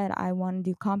truly said I want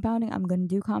to do compounding. I'm going to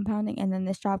do compounding. And then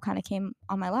this job kind of came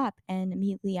on my lap, and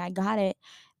immediately I got it.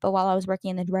 But while I was working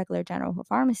in the regular general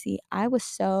pharmacy, I was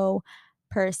so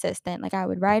per assistant. Like, I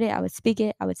would write it, I would speak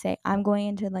it, I would say, "I'm going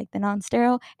into, like, the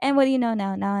non-sterile," and what do you know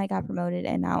now? Now I got promoted,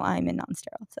 and now I'm in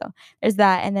non-sterile. So, there's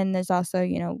that, and then there's also,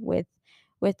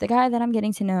 with the guy that I'm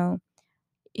getting to know,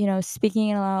 speaking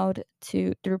it aloud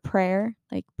to through prayer.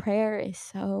 Like, prayer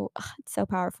is it's so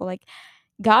powerful. Like,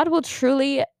 God will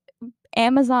truly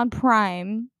Amazon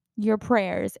Prime your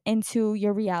prayers into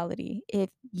your reality if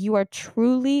you are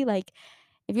truly, like,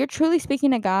 if you're truly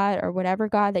speaking to God or whatever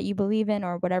God that you believe in,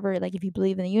 or whatever, like, if you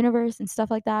believe in the universe and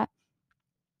stuff like that,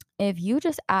 if you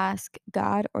just ask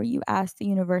God or you ask the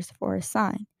universe for a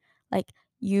sign, like,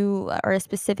 you or a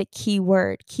specific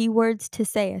keywords to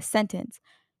say a sentence,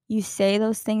 you say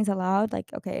those things aloud,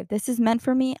 like, okay, if this is meant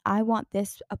for me, I want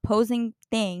this opposing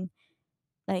thing,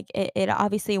 like, it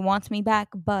obviously wants me back,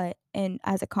 but and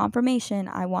as a confirmation,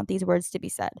 I want these words to be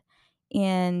said.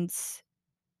 And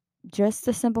just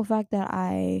the simple fact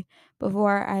that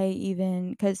before I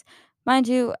even, because mind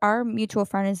you, our mutual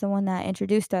friend is the one that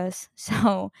introduced us.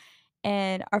 So,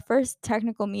 and our first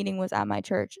technical meeting was at my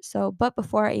church. So, but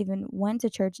before I even went to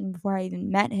church and before I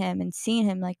even met him and seen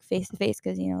him like face to face,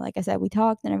 because, like I said, we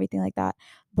talked and everything like that.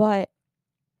 But,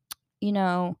 you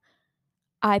know,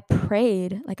 I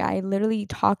prayed, like, I literally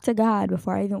talked to God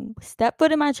before I even stepped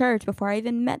foot in my church, before I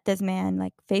even met this man,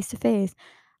 like, face to face.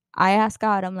 I asked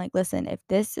God, I'm like, "Listen, if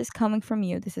this is coming from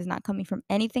you, this is not coming from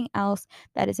anything else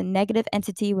that is a negative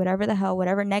entity, whatever the hell,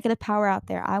 whatever negative power out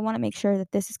there. I wanna make sure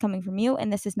that this is coming from you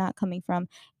and this is not coming from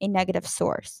a negative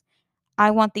source.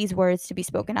 I want these words to be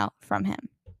spoken out from him."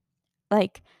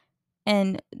 Like,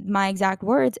 and my exact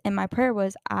words in my prayer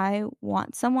was, "I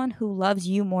want someone who loves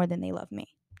you more than they love me.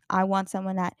 I want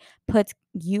someone that puts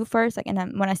you first," like, and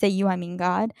when I say you, I mean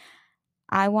God.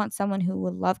 I want someone who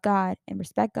will love God and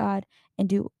respect God and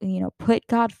put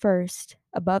God first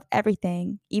above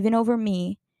everything, even over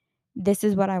me. This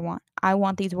is what I want. I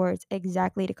want these words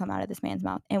exactly to come out of this man's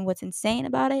mouth. And what's insane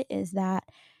about it is that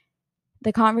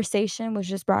the conversation was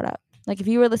just brought up. Like, if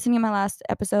you were listening to my last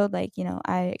episode, like,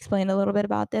 I explained a little bit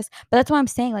about this, but that's why I'm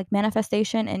saying, like,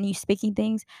 manifestation and you speaking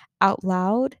things out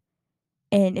loud.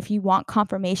 And if you want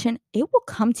confirmation, it will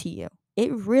come to you.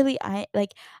 It really, I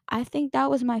think that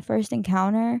was my first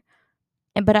encounter.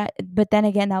 And but then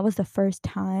again, that was the first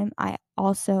time I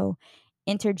also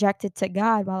interjected to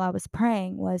God while I was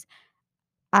praying, was,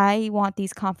 "I want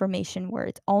these confirmation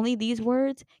words. Only these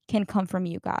words can come from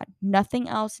you, God. Nothing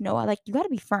else, no, like, you gotta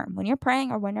be firm. When you're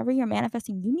praying or whenever you're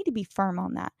manifesting, you need to be firm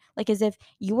on that. Like, as if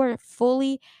you are full,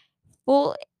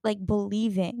 like,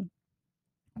 believing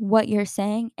what you're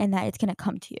saying and that it's gonna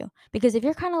come to you. Because if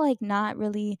you're kinda, like, not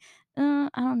really, I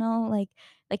don't know, like,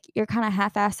 you're kinda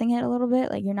half-assing it a little bit,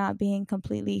 like, you're not being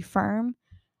completely firm,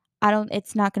 I don't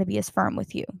it's not gonna be as firm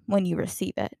with you when you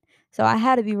receive it. So I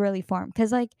had to be really firm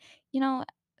because, like, you know,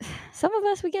 some of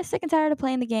us, we get sick and tired of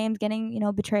playing the games, getting,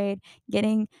 betrayed,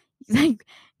 getting like,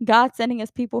 God sending us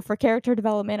people for character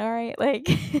development, alright? Like,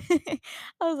 I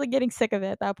was, like, getting sick of it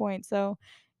at that point. So,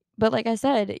 but like I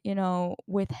said,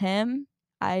 with him,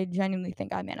 I genuinely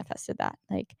think I manifested that.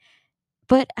 Like,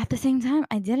 but at the same time,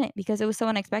 I didn't, because it was so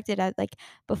unexpected.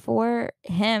 Before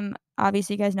him,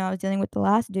 obviously, you guys know I was dealing with the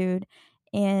last dude,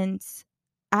 and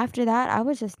after that, I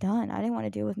was just done. I didn't wanna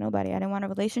deal with nobody. I didn't want a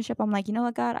relationship. I'm like, "You know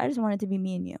what, God? I just want it to be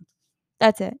me and you.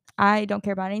 That's it. I don't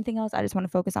care about anything else. I just wanna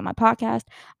focus on my podcast.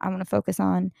 I wanna focus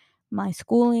on my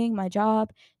schooling, my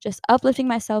job, just uplifting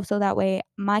myself so that way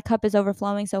my cup is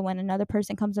overflowing, so when another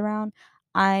person comes around,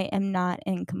 I am not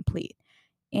incomplete."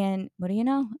 And what do you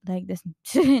know? Like, this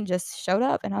just showed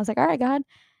up, and I was like, "All right, God,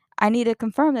 I need to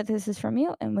confirm that this is from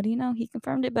you." And what do you know? He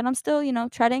confirmed it, but I'm still,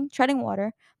 treading water.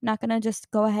 I'm not gonna just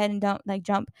go ahead and don't, like,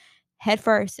 jump head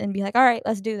first and be like, "All right,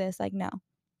 let's do this." Like, no.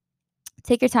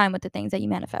 Take your time with the things that you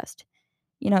manifest.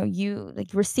 You,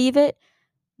 like, receive it,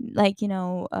 like,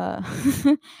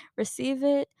 receive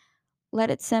it, let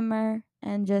it simmer,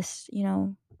 and just,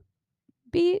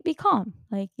 be calm.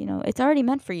 Like, it's already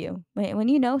meant for you. When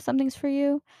you know something's for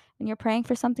you, when you're praying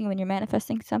for something, when you're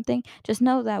manifesting something, just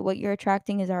know that what you're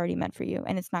attracting is already meant for you,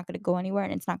 and it's not going to go anywhere,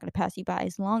 and it's not going to pass you by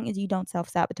as long as you don't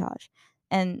self-sabotage.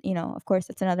 And, of course,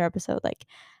 that's another episode, like,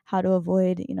 how to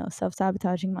avoid,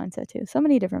 self-sabotaging mindset too. So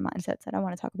many different mindsets that I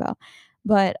want to talk about.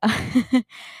 But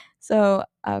so,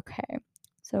 okay.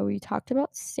 So we talked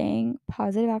about saying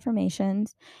positive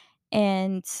affirmations,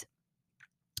 and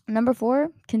number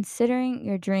 4, consider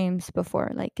your dreams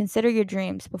before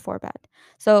bed.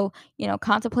 So,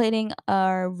 contemplating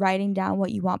or writing down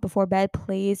what you want before bed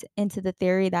plays into the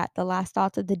theory that the last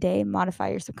thoughts of the day modify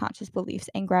your subconscious beliefs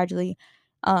and gradually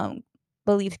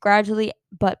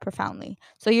but profoundly.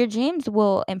 So your dreams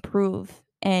will improve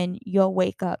and you'll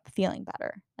wake up feeling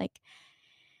better. Like,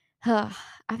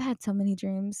 I've had so many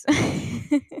dreams.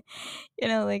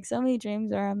 Like, so many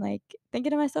dreams where I'm, like,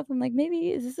 thinking to myself, I'm like,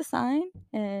 "Maybe is this a sign?"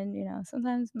 And,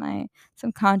 sometimes my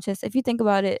subconscious if you think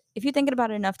about it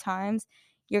enough times,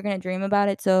 you're gonna dream about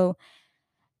it, so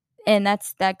and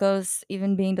that goes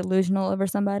even being delusional over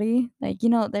somebody. Like,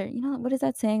 what is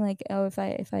that saying? Like, "Oh, if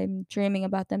I'm dreaming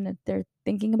about them, that they're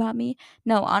thinking about me."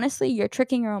 No, honestly, you're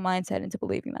tricking your own mindset into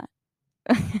believing that.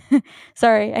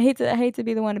 Sorry, I hate to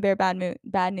be the one to bear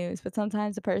bad news, but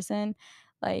sometimes a person,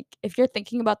 like, if you're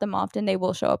thinking about them often, they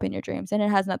will show up in your dreams, and it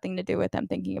has nothing to do with them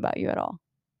thinking about you at all.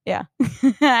 Yeah.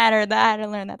 I had to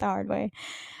learn that the hard way.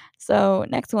 So,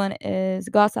 next one is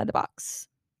go outside the box.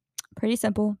 Pretty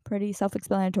simple, pretty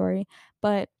self-explanatory,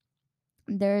 but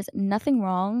there's nothing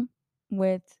wrong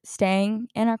with staying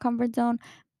in our comfort zone,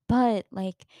 but,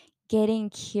 like, getting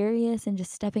curious and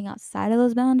just stepping outside of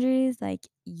those boundaries, like,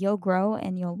 you'll grow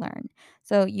and you'll learn.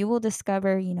 So, you will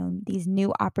discover, these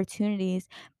new opportunities,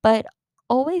 but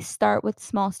always start with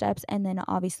small steps and then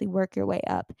obviously work your way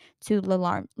up to the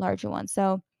larger ones.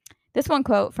 So, this one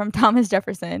quote from Thomas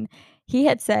Jefferson, he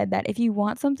had said that if you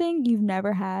want something you've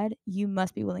never had, you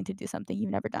must be willing to do something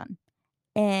you've never done.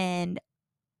 And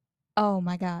oh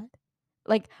my god.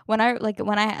 When I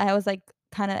was, like,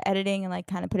 kinda editing and, like,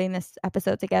 kinda putting this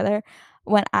episode together,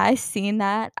 when I seen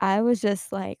that, I was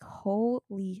just like,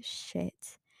 "Holy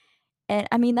shit." And,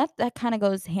 I mean, that kinda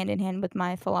goes hand in hand with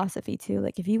my philosophy too,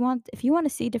 like, if you wanna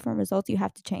see different results, you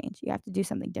have to change, you have to do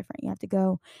something different, you have to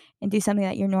go and do something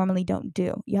that you normally don't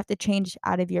do. You have to change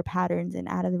out of your patterns and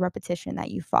out of the repetition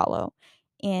that you follow,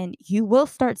 and you will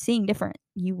start seeing different.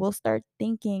 You will start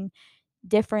thinking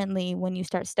differently when you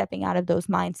start stepping out of those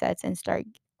mindsets and start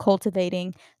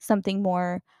cultivating something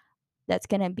more that's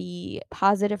going to be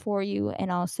positive for you,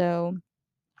 and also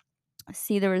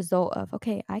see the result of,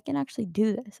 okay, I can actually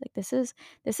do this. Like, this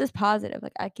is positive.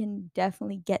 Like, I can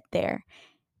definitely get there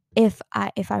if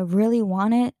I really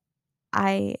want it.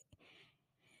 I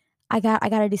I got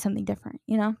to do something different,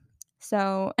 you know?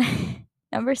 So,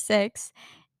 number 6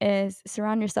 is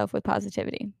surround yourself with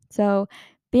positivity. So,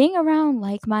 being around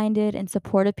like-minded and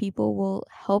supportive people will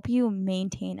help you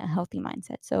maintain a healthy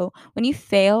mindset. So, when you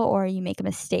fail or you make a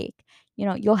mistake,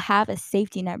 you'll have a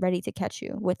safety net ready to catch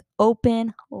you with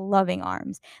open, loving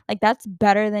arms. Like, that's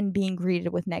better than being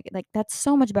greeted with negative, like, that's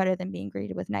so much better than being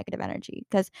greeted with negative energy.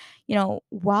 Because,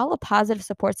 while a positive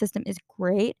support system is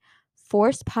great,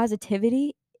 forced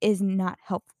positivity is not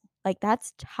helpful. Like,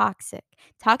 that's toxic.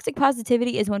 Toxic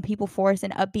positivity is when people force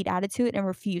an upbeat attitude and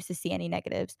refuse to see any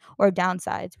negatives or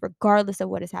downsides, regardless of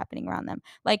what is happening around them.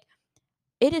 Like,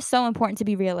 it is so important to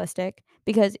be realistic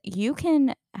because you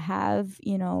can have,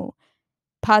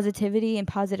 positivity and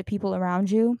positive people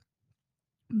around you,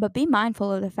 but be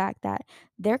mindful of the fact that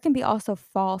there can be also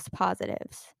false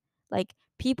positives. Like,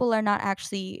 people are not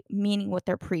actually meaning what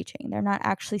they're preaching. They're not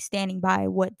actually standing by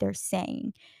what they're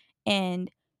saying.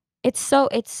 And it's so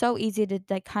easy to,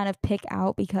 like, kind of pick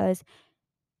out because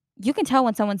you can tell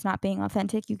when someone's not being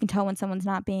authentic. You can tell when someone's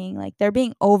not being, like, they're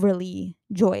being overly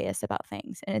joyous about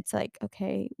things, and it's like,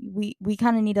 "Okay, we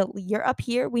kinda need to you're up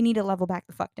here, we need to level back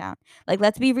the fuck down." Like,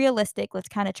 let's be realistic, let's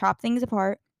kinda chop things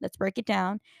apart, let's break it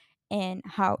down, and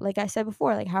how, like I said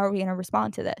before, like, how are we gonna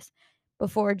respond to this?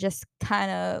 Before just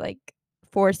kinda, like,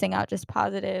 forcing out just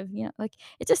positive, like,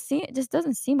 it just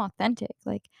doesn't seem authentic.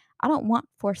 Like, I don't want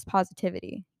forced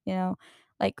positivity, you know?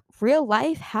 Like, real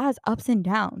life has ups and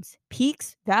downs,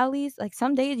 peaks, valleys. Like,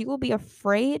 some days you will be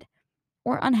afraid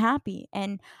or unhappy,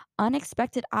 and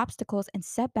unexpected obstacles and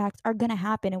setbacks are going to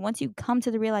happen. And once you come to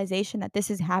the realization that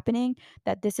this is happening,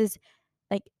 that this is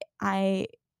like, I,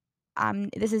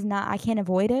 this is not, I can't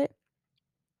avoid it,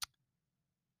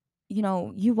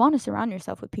 you want to surround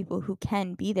yourself with people who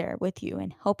can be there with you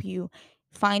and help you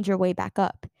find your way back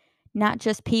up. Not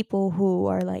just people who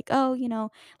are like, oh,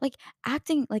 like,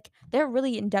 acting like they're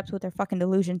really in depth with their fucking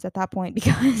delusions at that point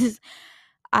because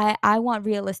I want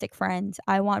realistic friends.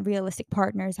 I want realistic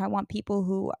partners. I want people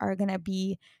who are going to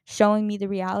be showing me the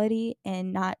reality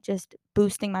and not just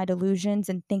boosting my delusions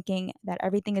and thinking that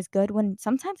everything is good when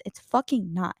sometimes it's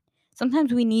fucking not.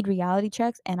 Sometimes we need reality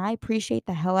checks, and I appreciate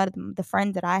the hell out of the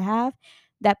friends that I have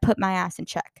that put my ass in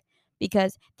check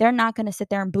because they're not going to sit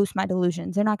there and boost my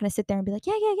delusions. They're not going to sit there and be like,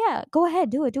 yeah, yeah, yeah, go ahead,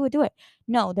 do it, do it, do it.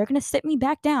 No, they're going to sit me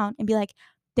back down and be like,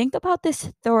 think about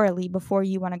this thoroughly before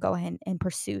you want to go ahead and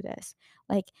pursue this.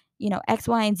 Like, X,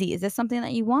 Y, and Z. Is this something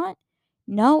that you want?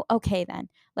 No? Okay, then.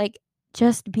 Like,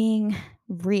 just being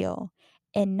real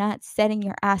and not setting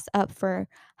your ass up for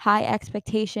high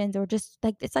expectations, or just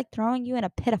like, it's like throwing you in a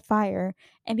pit of fire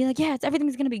and be like, yeah,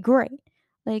 everything's going to be great.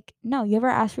 Like, no, you ever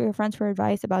ask for your friends for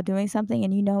advice about doing something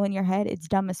and you know in your head it's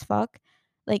dumb as fuck?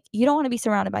 Like, you don't wanna be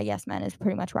surrounded by yes men is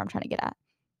pretty much where I'm trying to get at.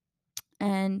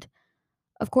 And,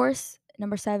 of course,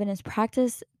 number 7 is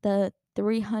practice the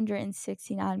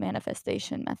 369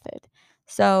 manifestation method.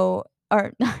 So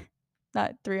or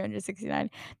not 369,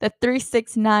 the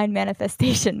 369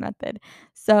 manifestation method.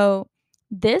 So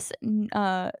this n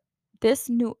this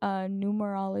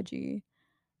numerology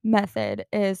method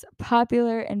is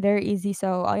popular and very easy,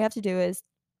 so all you have to do is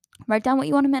write down what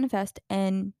you wanna manifest,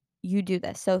 and you do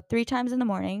this. So 3 times in the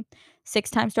morning, 6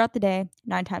 times throughout the day,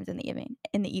 9 times in the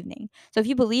evening. So if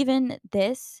you believe in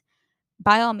this,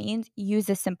 by all means, use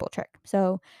this simple trick.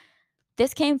 So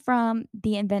this came from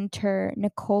the inventor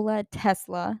Nikola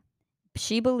Tesla.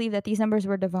 She believed that these numbers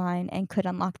were divine and could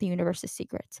unlock the universe's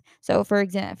secrets. So,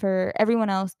 for everyone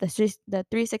else, the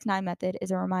 369 method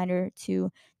is a reminder to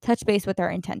touch base with our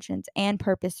intentions and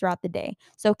purpose throughout the day.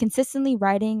 So, consistently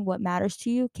writing what matters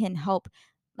to you can help,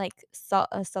 like,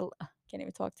 can't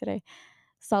even talk today.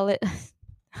 Solid,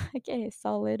 I can't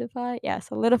solidify. Yeah,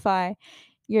 solidify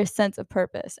your sense of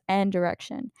purpose and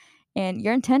direction. And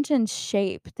your intentions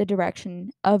shape the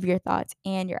direction of your thoughts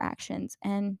and your actions.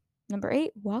 And number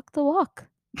 8, walk the walk.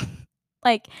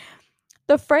 Like,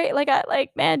 the phrase,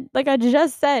 man, like I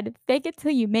just said, fake it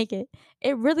till you make it.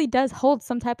 It really does hold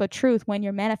some type of truth when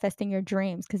you're manifesting your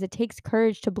dreams, because it takes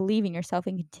courage to believe in yourself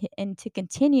and to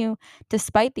continue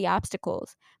despite the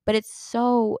obstacles. But it's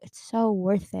so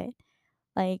worth it.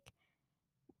 Like,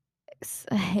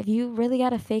 if you really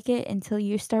gotta fake it until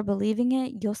you start believing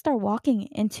it, you'll start walking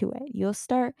into it. You'll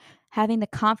start having the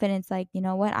confidence, like, you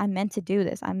know what, I'm meant to do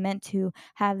this. I'm meant to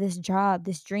have this job,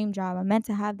 this dream job. I'm meant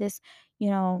to have this,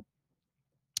 you know,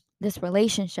 this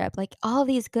relationship, like all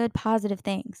these good positive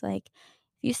things. Like,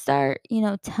 if you start,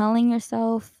 telling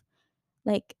yourself,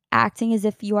 like, acting as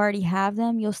if you already have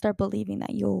them, you'll start believing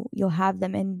that you'll have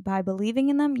them. And by believing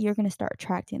in them, you're gonna start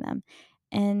attracting them.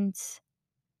 And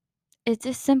it's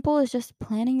as simple as just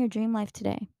planning your dream life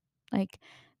today. Like,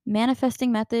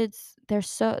 manifesting methods,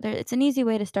 it's an easy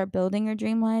way to start building your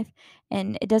dream life,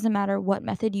 and it doesn't matter what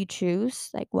method you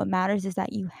choose. Like, what matters is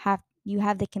that you have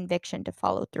the conviction to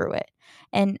follow through it.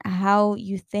 And how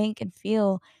you think and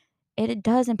feel, it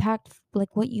does impact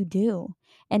like what you do.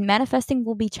 And manifesting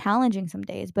will be challenging some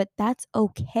days, but that's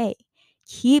okay.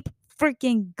 Keep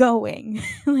freaking going.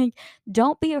 Like,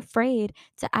 don't be afraid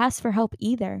to ask for help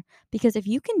either, because if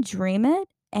you can dream it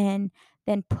and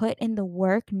then put in the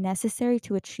work necessary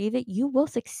to achieve it, you will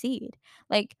succeed.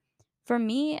 Like, for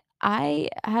me, I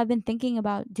have been thinking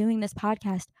about doing this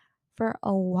podcast for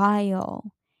a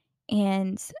while,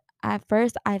 and at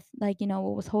first, what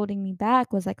was holding me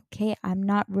back was like, okay, I'm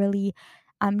not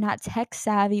tech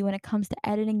savvy when it comes to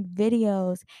editing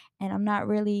videos. And I'm not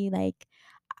really like,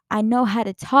 I know how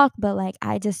to talk, but like,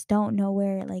 I just don't know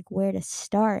where to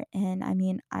start. And I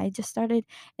mean,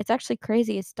 it's actually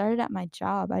crazy. It started at my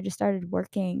job. I just started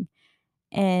working,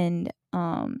 and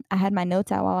I had my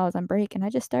notes out while I was on break, and I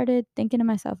just started thinking to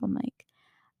myself, I'm like,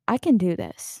 I can do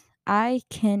this. I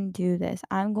can do this.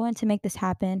 I'm going to make this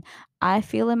happen. I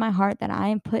feel in my heart that I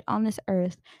am put on this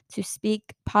earth to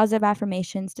speak positive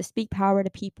affirmations, to speak power to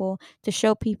people, to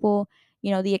show people,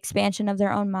 the expansion of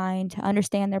their own mind, to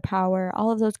understand their power,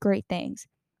 all of those great things.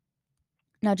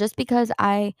 Now, just because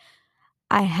I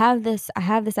have this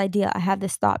idea, I have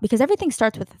this thought, because everything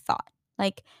starts with a thought.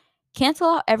 Like, cancel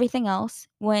out everything else.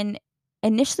 When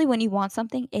you want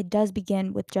something, it does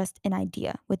begin with just an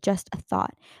idea, with just a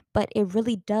thought. But it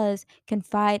really does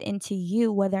confide into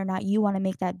you whether or not you want to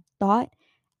make that thought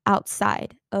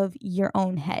outside of your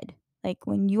own head. Like,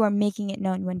 when you are making it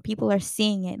known, when people are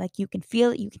seeing it, like, you can feel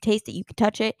it, you can taste it, you can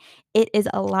touch it. It is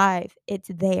alive. It's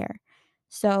there.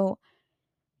 So,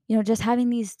 just having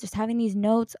these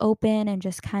notes open, and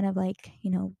just kind of like,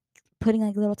 putting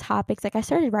like little topics. Like, I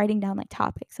started writing down like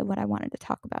topics of what I wanted to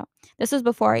talk about. This was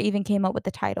before I even came up with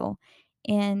the title.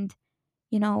 And,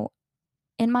 you know,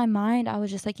 in my mind, I was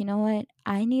just like, you know what?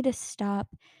 I need to stop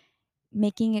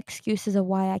making excuses of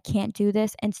why I can't do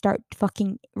this and start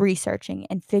fucking researching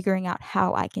and figuring out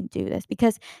how I can do this.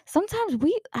 Because sometimes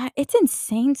it's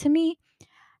insane to me,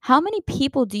 how many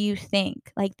people do you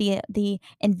think, like, the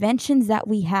inventions that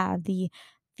we have, the,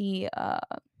 uh,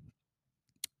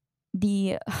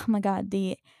 oh my god,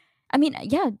 I mean,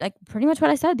 yeah, like, pretty much what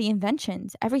I said, the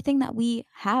inventions, everything that we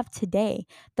have today,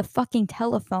 the fucking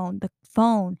telephone, the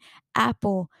phone,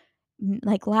 Apple,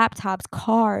 like, laptops,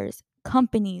 cars,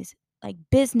 companies, like,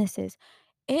 businesses,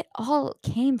 it all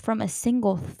came from a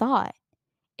single thought.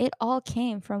 It all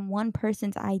came from one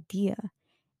person's idea,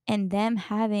 and them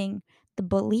having the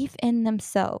belief in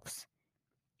themselves,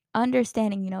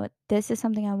 understanding, this is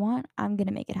something I want, I'm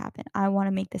gonna make it happen. I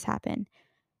wanna make this happen.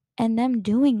 and them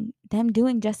doing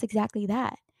just exactly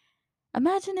that.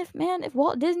 Imagine if, man, if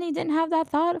Walt Disney didn't have that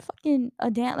thought of fucking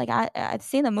a damn, like, I've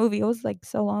seen the movie, it was, like,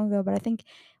 so long ago, but I think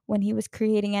when he was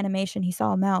creating animation, he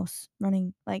saw a mouse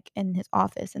running, like, in his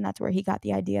office, and that's where he got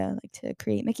the idea, like, to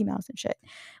create Mickey Mouse and shit.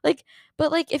 Like,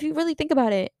 but, like, if you really think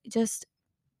about it, just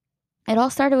it all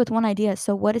started with one idea,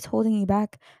 so what is holding you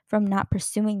back from not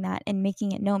pursuing that and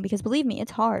making it known? Because believe me,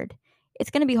 it's hard.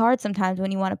 It's gonna be hard sometimes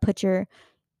when you wanna put your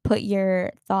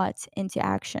thoughts into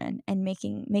action and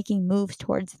making moves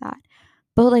towards that.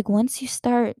 But, like, once you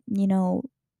start,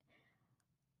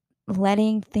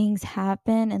 letting things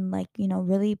happen and, like,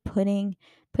 really putting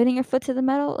your foot to the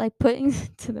metal, like, putting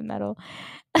to the metal,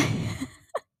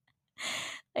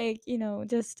 like,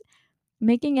 just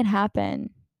making it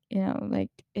happen, like,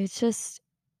 it's just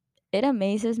it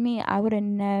amazes me. I would have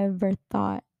never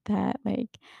thought that,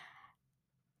 like,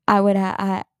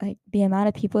 like, the amount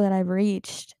of people that I've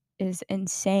reached is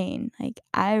insane. Like,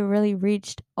 I really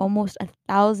reached almost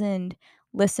 1,000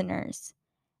 listeners.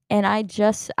 And I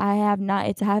have not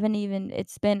it's haven't even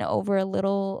it's been over a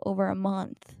little over a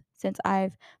month since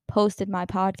I've posted my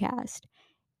podcast,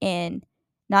 and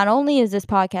not only is this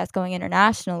podcast going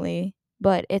internationally,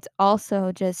 but it's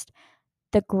also just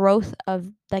the growth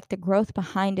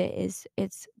behind it is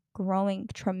it's growing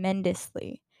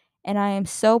tremendously, and I am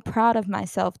so proud of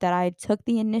myself that I took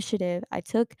the initiative. I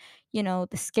took, the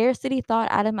scarcity thought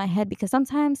out of my head because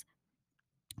sometimes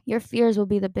your fears will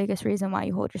be the biggest reason why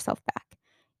you hold yourself back.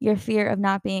 Your fear of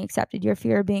not being accepted, your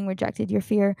fear of being rejected, your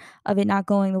fear of it not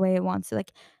going the way it wants to.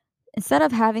 Like, instead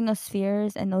of having those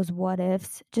fears and those what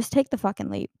ifs, just take the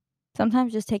fucking leap.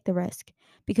 Sometimes just take the risk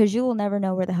because you will never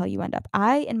know where the hell you end up.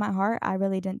 In my heart, I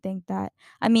really didn't think that.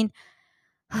 I mean,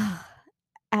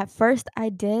 at first I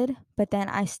did, but then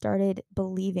I started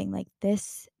believing like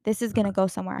this is going to go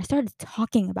somewhere. I started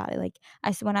talking about it. Like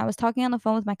when I was talking on the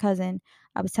phone with my cousin,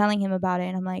 I was telling him about it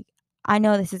and I'm like, I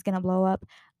know this is going to blow up.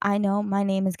 I know my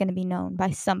name is going to be known by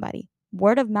somebody.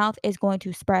 Word of mouth is going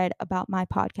to spread about my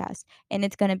podcast and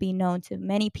it's going to be known to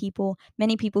many people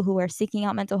who are seeking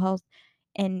out mental health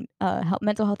and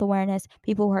mental health awareness,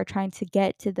 people who are trying to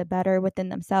get to the better within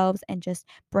themselves and just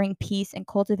bring peace and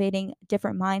cultivating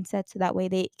different mindsets so that way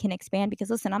they can expand.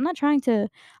 Because listen, I'm not trying to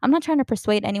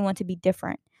persuade anyone to be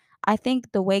different. I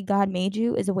think the way God made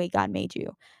you is the way God made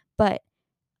you. But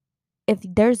if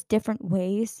there's different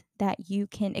ways that you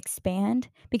can expand,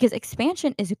 because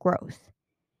expansion is growth.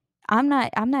 I'm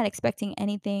not expecting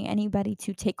anybody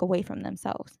to take away from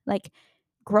themselves. Like,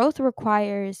 growth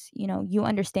requires, you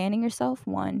understanding yourself,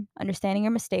 one, understanding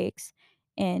your mistakes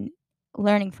and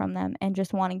learning from them and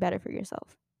just wanting better for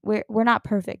yourself. We're not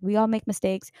perfect. We all make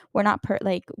mistakes. We're not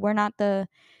the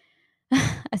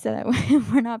I said that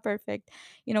we're not perfect.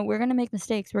 We're going to make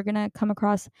mistakes. We're going to come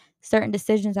across certain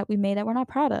decisions that we made that we're not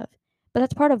proud of. But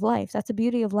that's part of life. That's the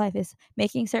beauty of life is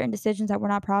making certain decisions that we're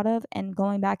not proud of and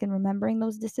going back and remembering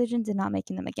those decisions and not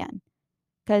making them again.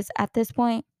 Because at this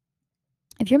point,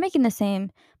 if you're making the same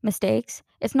mistakes,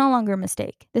 it's no longer a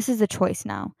mistake. This is a choice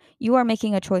now. You are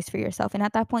making a choice for yourself. And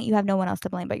at that point, you have no one else to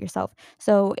blame but yourself.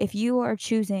 So if you are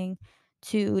choosing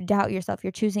to doubt yourself,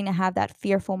 you're choosing to have that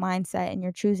fearful mindset and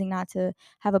you're choosing not to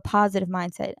have a positive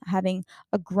mindset, having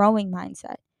a growing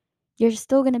mindset, you're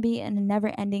still going to be in a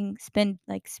never ending spin,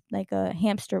 like a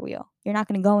hamster wheel. You're not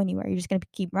going to go anywhere. You're just going to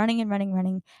keep running and running,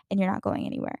 running, and you're not going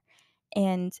anywhere.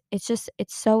 And it's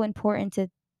so important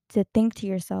to think to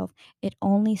yourself, it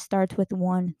only starts with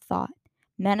one thought.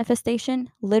 Manifestation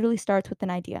literally starts with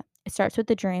an idea. It starts with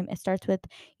the dream. It starts with,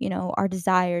 our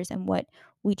desires and what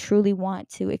we truly want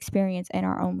to experience in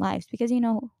our own lives because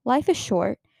life is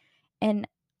short and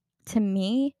to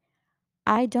me,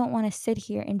 I don't want to sit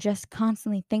here and just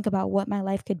constantly think about what my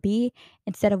life could be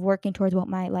instead of working towards what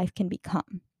my life can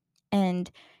become. And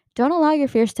don't allow your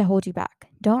fears to hold you back.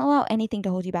 Don't allow anything to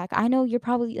hold you back. I know you're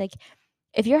probably like,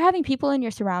 if you're having people in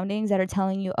your surroundings that are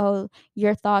telling you, oh,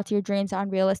 your thoughts, your dreams are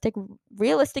unrealistic,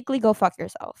 realistically, go fuck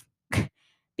yourself.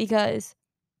 Because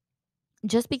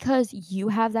just because you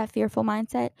have that fearful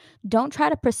mindset, don't try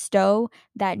to bestow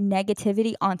that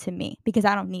negativity onto me because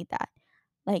I don't need that.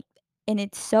 Like, and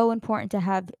it's so important to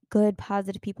have good,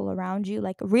 positive people around you,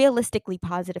 like realistically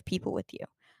positive people with you.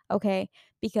 Okay.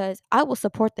 Because I will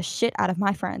support the shit out of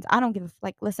my friends. I don't give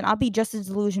like, listen, I'll be just as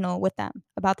delusional with them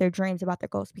about their dreams, about their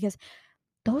goals, because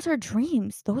those are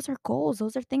dreams. Those are goals.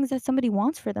 Those are things that somebody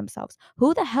wants for themselves.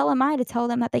 Who the hell am I to tell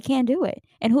them that they can't do it?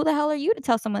 And who the hell are you to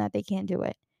tell someone that they can't do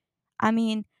it? I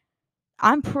mean,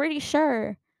 I'm pretty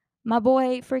sure my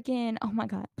boy freaking, oh my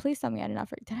God, please tell me I did not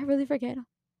forget. Did I really forget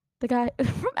the guy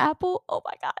from Apple? Oh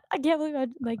my god, I can't believe I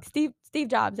like Steve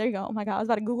Jobs. There you go. Oh my god, I was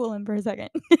about to Google him for a second.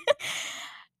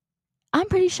 I'm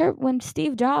pretty sure when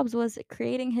Steve Jobs was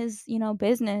creating his,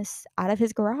 business out of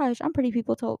his garage, I'm pretty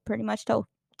much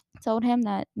told him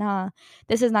that, "Nah,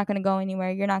 this is not gonna go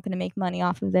anywhere. You're not gonna make money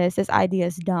off of this. This idea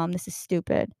is dumb. This is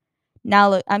stupid." Now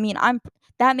look, I mean, I'm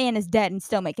that man is dead and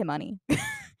still making money.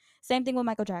 Same thing with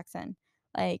Michael Jackson.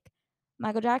 Like,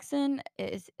 Michael Jackson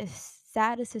is as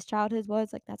sad as his childhood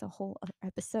was, like, that's a whole other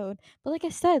episode. But like I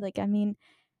said, like, I mean,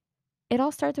 it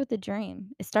all starts with a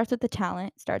dream. It starts with the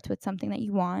talent, starts with something that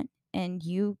you want, and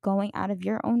you going out of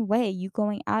your own way, you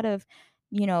going out of,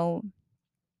 you know,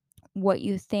 what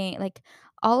you think, like,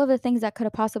 all of the things that could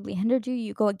have possibly hindered you,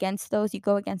 you go against those, you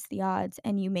go against the odds,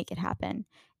 and you make it happen.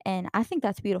 And I think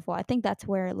that's beautiful. I think that's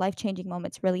where life-changing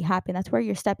moments really happen. That's where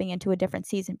you're stepping into a different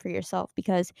season for yourself,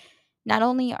 because not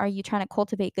only are you trying to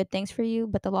cultivate good things for you,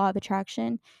 but the law of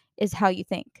attraction is how you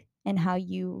think and how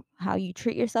you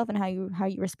treat yourself and how you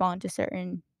respond to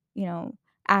certain, you know,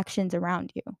 actions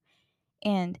around you.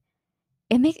 And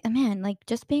it makes man, like,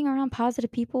 just being around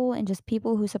positive people and just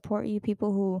people who support you,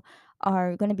 people who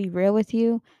are gonna be real with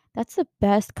you, that's the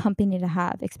best company to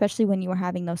have, especially when you are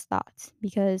having those thoughts,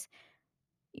 because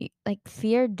like,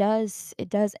 fear does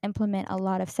implement a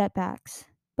lot of setbacks,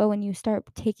 but when you start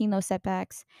taking those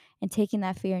setbacks and taking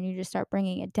that fear and you just start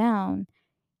bringing it down,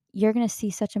 you're gonna see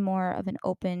such a more of an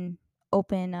open,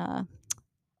 open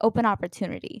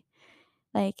opportunity.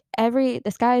 Like, the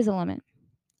sky is the limit.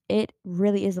 It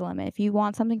really is a limit. If you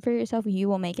want something for yourself, you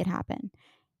will make it happen.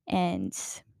 And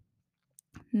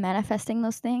manifesting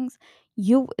those things,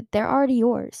 they're already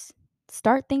yours.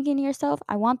 Start thinking to yourself,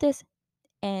 I want this,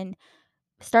 and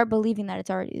start believing that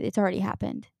it's already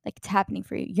happened. Like, it's happening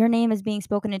for you. Your name is being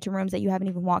spoken into rooms that you haven't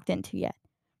even walked into yet.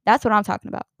 That's what I'm talking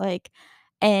about. Like,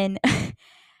 and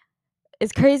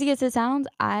as crazy as it sounds,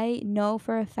 I know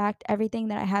for a fact everything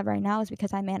that I have right now is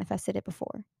because I manifested it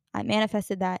before. I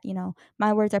manifested that,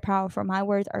 my words are powerful. My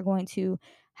words are going to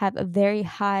have a very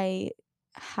high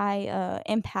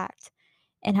impact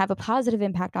and have a positive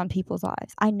impact on people's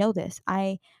lives. I know this.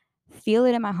 I feel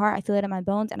it in my heart. I feel it in my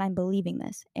bones, and I'm believing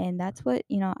this. And that's what,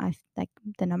 like,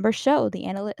 the numbers show,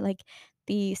 like,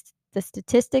 the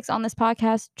statistics on this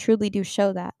podcast truly do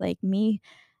show that. Like, me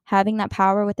having that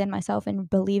power within myself and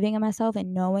believing in myself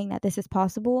and knowing that this is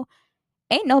possible,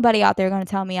 ain't nobody out there going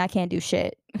to tell me I can't do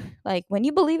shit. Like, when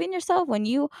you believe in yourself, when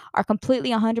you are completely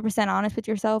 100% honest with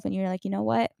yourself and you're like, you know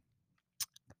what?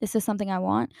 This is something I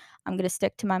want. I'm going to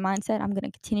stick to my mindset. I'm going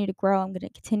to continue to grow. I'm going to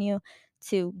continue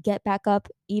to get back up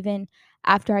even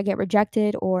after I get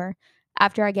rejected or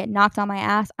after I get knocked on my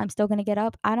ass. I'm still going to get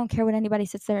up. I don't care what anybody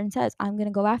sits there and says. I'm going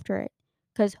to go after it.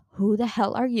 Cuz who the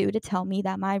hell are you to tell me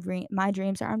that my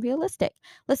dreams are unrealistic?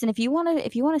 Listen, if you want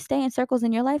to stay in circles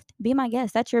in your life, be my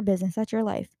guest. That's your business. That's your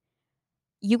life.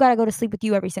 You gotta go to sleep with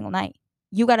you every single night.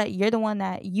 You're the one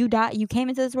that you came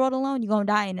into this world alone, you're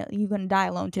gonna die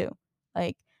alone too.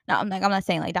 Like, no, I'm not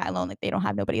saying, like, die alone, like, they don't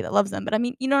have nobody that loves them, but I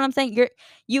mean, you know what I'm saying?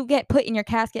 You get put in your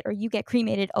casket or you get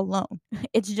cremated alone.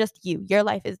 It's just you. Your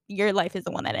life is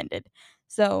the one that ended.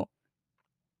 So,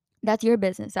 that's your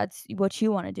business. That's what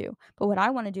you wanna do. But what I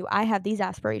wanna do, I have these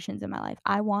aspirations in my life.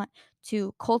 I want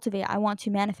to cultivate, I want to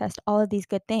manifest all of these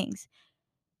good things.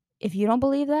 If you don't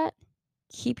believe that,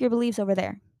 keep your beliefs over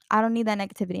there. I don't need that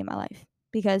negativity in my life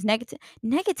because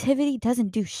negativity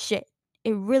doesn't do shit.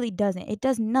 It really doesn't. It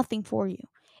does nothing for you.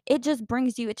 It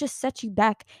just sets you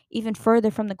back even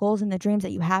further from the goals and the dreams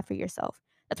that you have for yourself.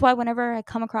 That's why whenever I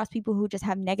come across people who just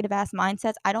have negative ass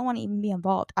mindsets, I don't want to even be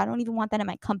involved. I don't even want that in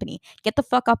my company. Get the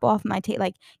fuck up off my table.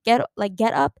 Get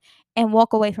up and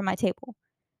walk away from my table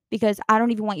because I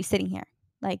don't even want you sitting here,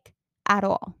 like, at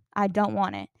all. I don't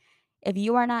want it. If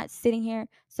you are not sitting here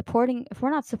if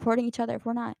we're not supporting each other, if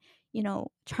we're not,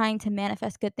 trying to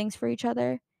manifest good things for each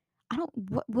other, I don't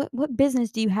what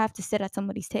business do you have to sit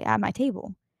at my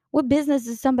table? What business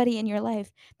is somebody in your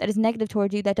life that is negative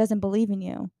towards you that doesn't believe in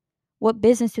you? What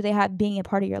business do they have being a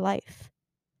part of your life?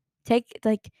 Take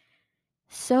like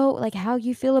so, like, how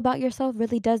you feel about yourself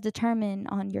really does determine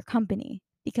on your company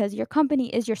because your company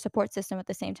is your support system at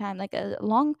the same time. Like,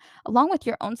 along with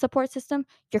your own support system,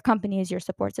 your company is your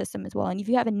support system as well. And if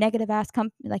you have a negative ass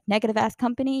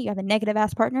company, you have a negative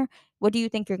ass partner, what do you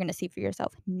think you're going to see for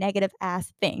yourself? Negative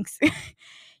ass things.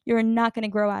 You're not going to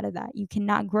grow out of that. You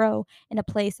cannot grow in a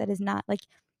place that is not like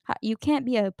you can't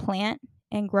be a plant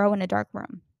and grow in a dark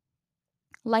room.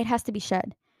 Light has to be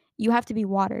shed. You have to be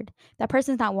watered. That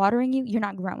person's not watering you, you're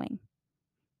not growing.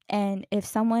 And if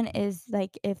someone is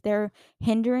like, if they're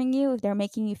hindering you, if they're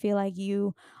making you feel like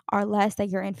you are less, that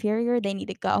you're inferior, they need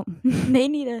to go. They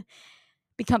need to,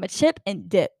 become a chip and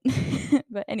dip.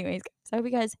 But anyways, guys, I hope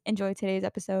you guys enjoyed today's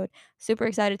episode. Super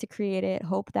excited to create it.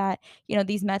 Hope that,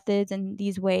 these methods and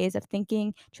these ways of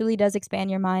thinking truly does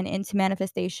expand your mind into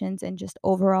manifestations and just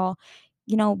overall,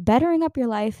 bettering up your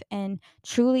life and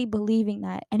truly believing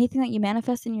that anything that you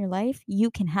manifest in your life,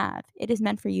 you can have. It is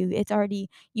meant for you. It's already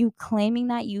you claiming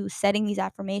that, you setting these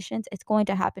affirmations, it's going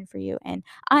to happen for you. And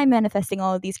I'm manifesting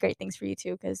all of these great things for you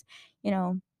too, because, you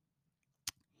know,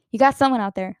 you got someone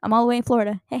out there. I'm all the way in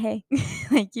Florida. Hey, hey.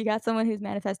 Like, you got someone who's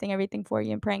manifesting everything for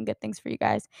you and praying good things for you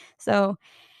guys. So,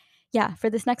 yeah, for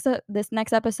this next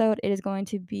episode, it is going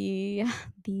to be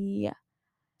the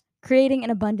creating an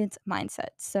abundance mindset.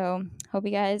 So, hope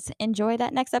you guys enjoy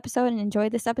that next episode and enjoy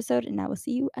this episode, and I will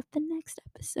see you at the next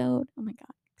episode. Oh my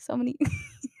god, so many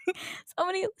so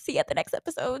many see you at the next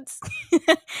episodes.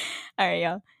 All right,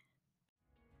 y'all.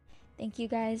 Thank you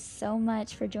guys so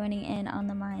much for joining in on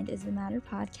the Mind is the Matter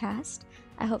podcast.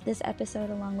 I hope this episode,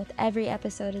 along with every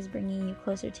episode, is bringing you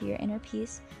closer to your inner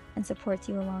peace and supports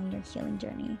you along your healing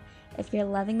journey. If you're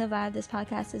loving the vibe this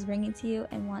podcast is bringing to you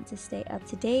and want to stay up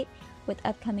to date with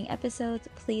upcoming episodes,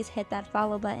 please hit that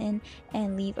follow button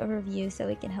and leave a review so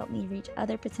it can help me reach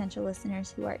other potential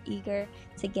listeners who are eager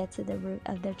to get to the root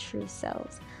of their true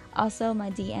selves. Also, my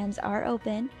DMs are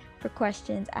open for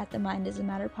questions at the Mind is a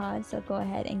Matter pod, so go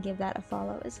ahead and give that a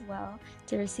follow as well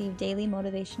to receive daily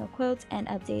motivational quotes and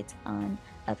updates on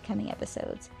upcoming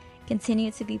episodes.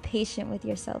 Continue to be patient with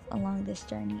yourself along this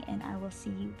journey, and I will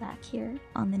see you back here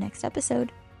on the next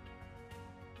episode.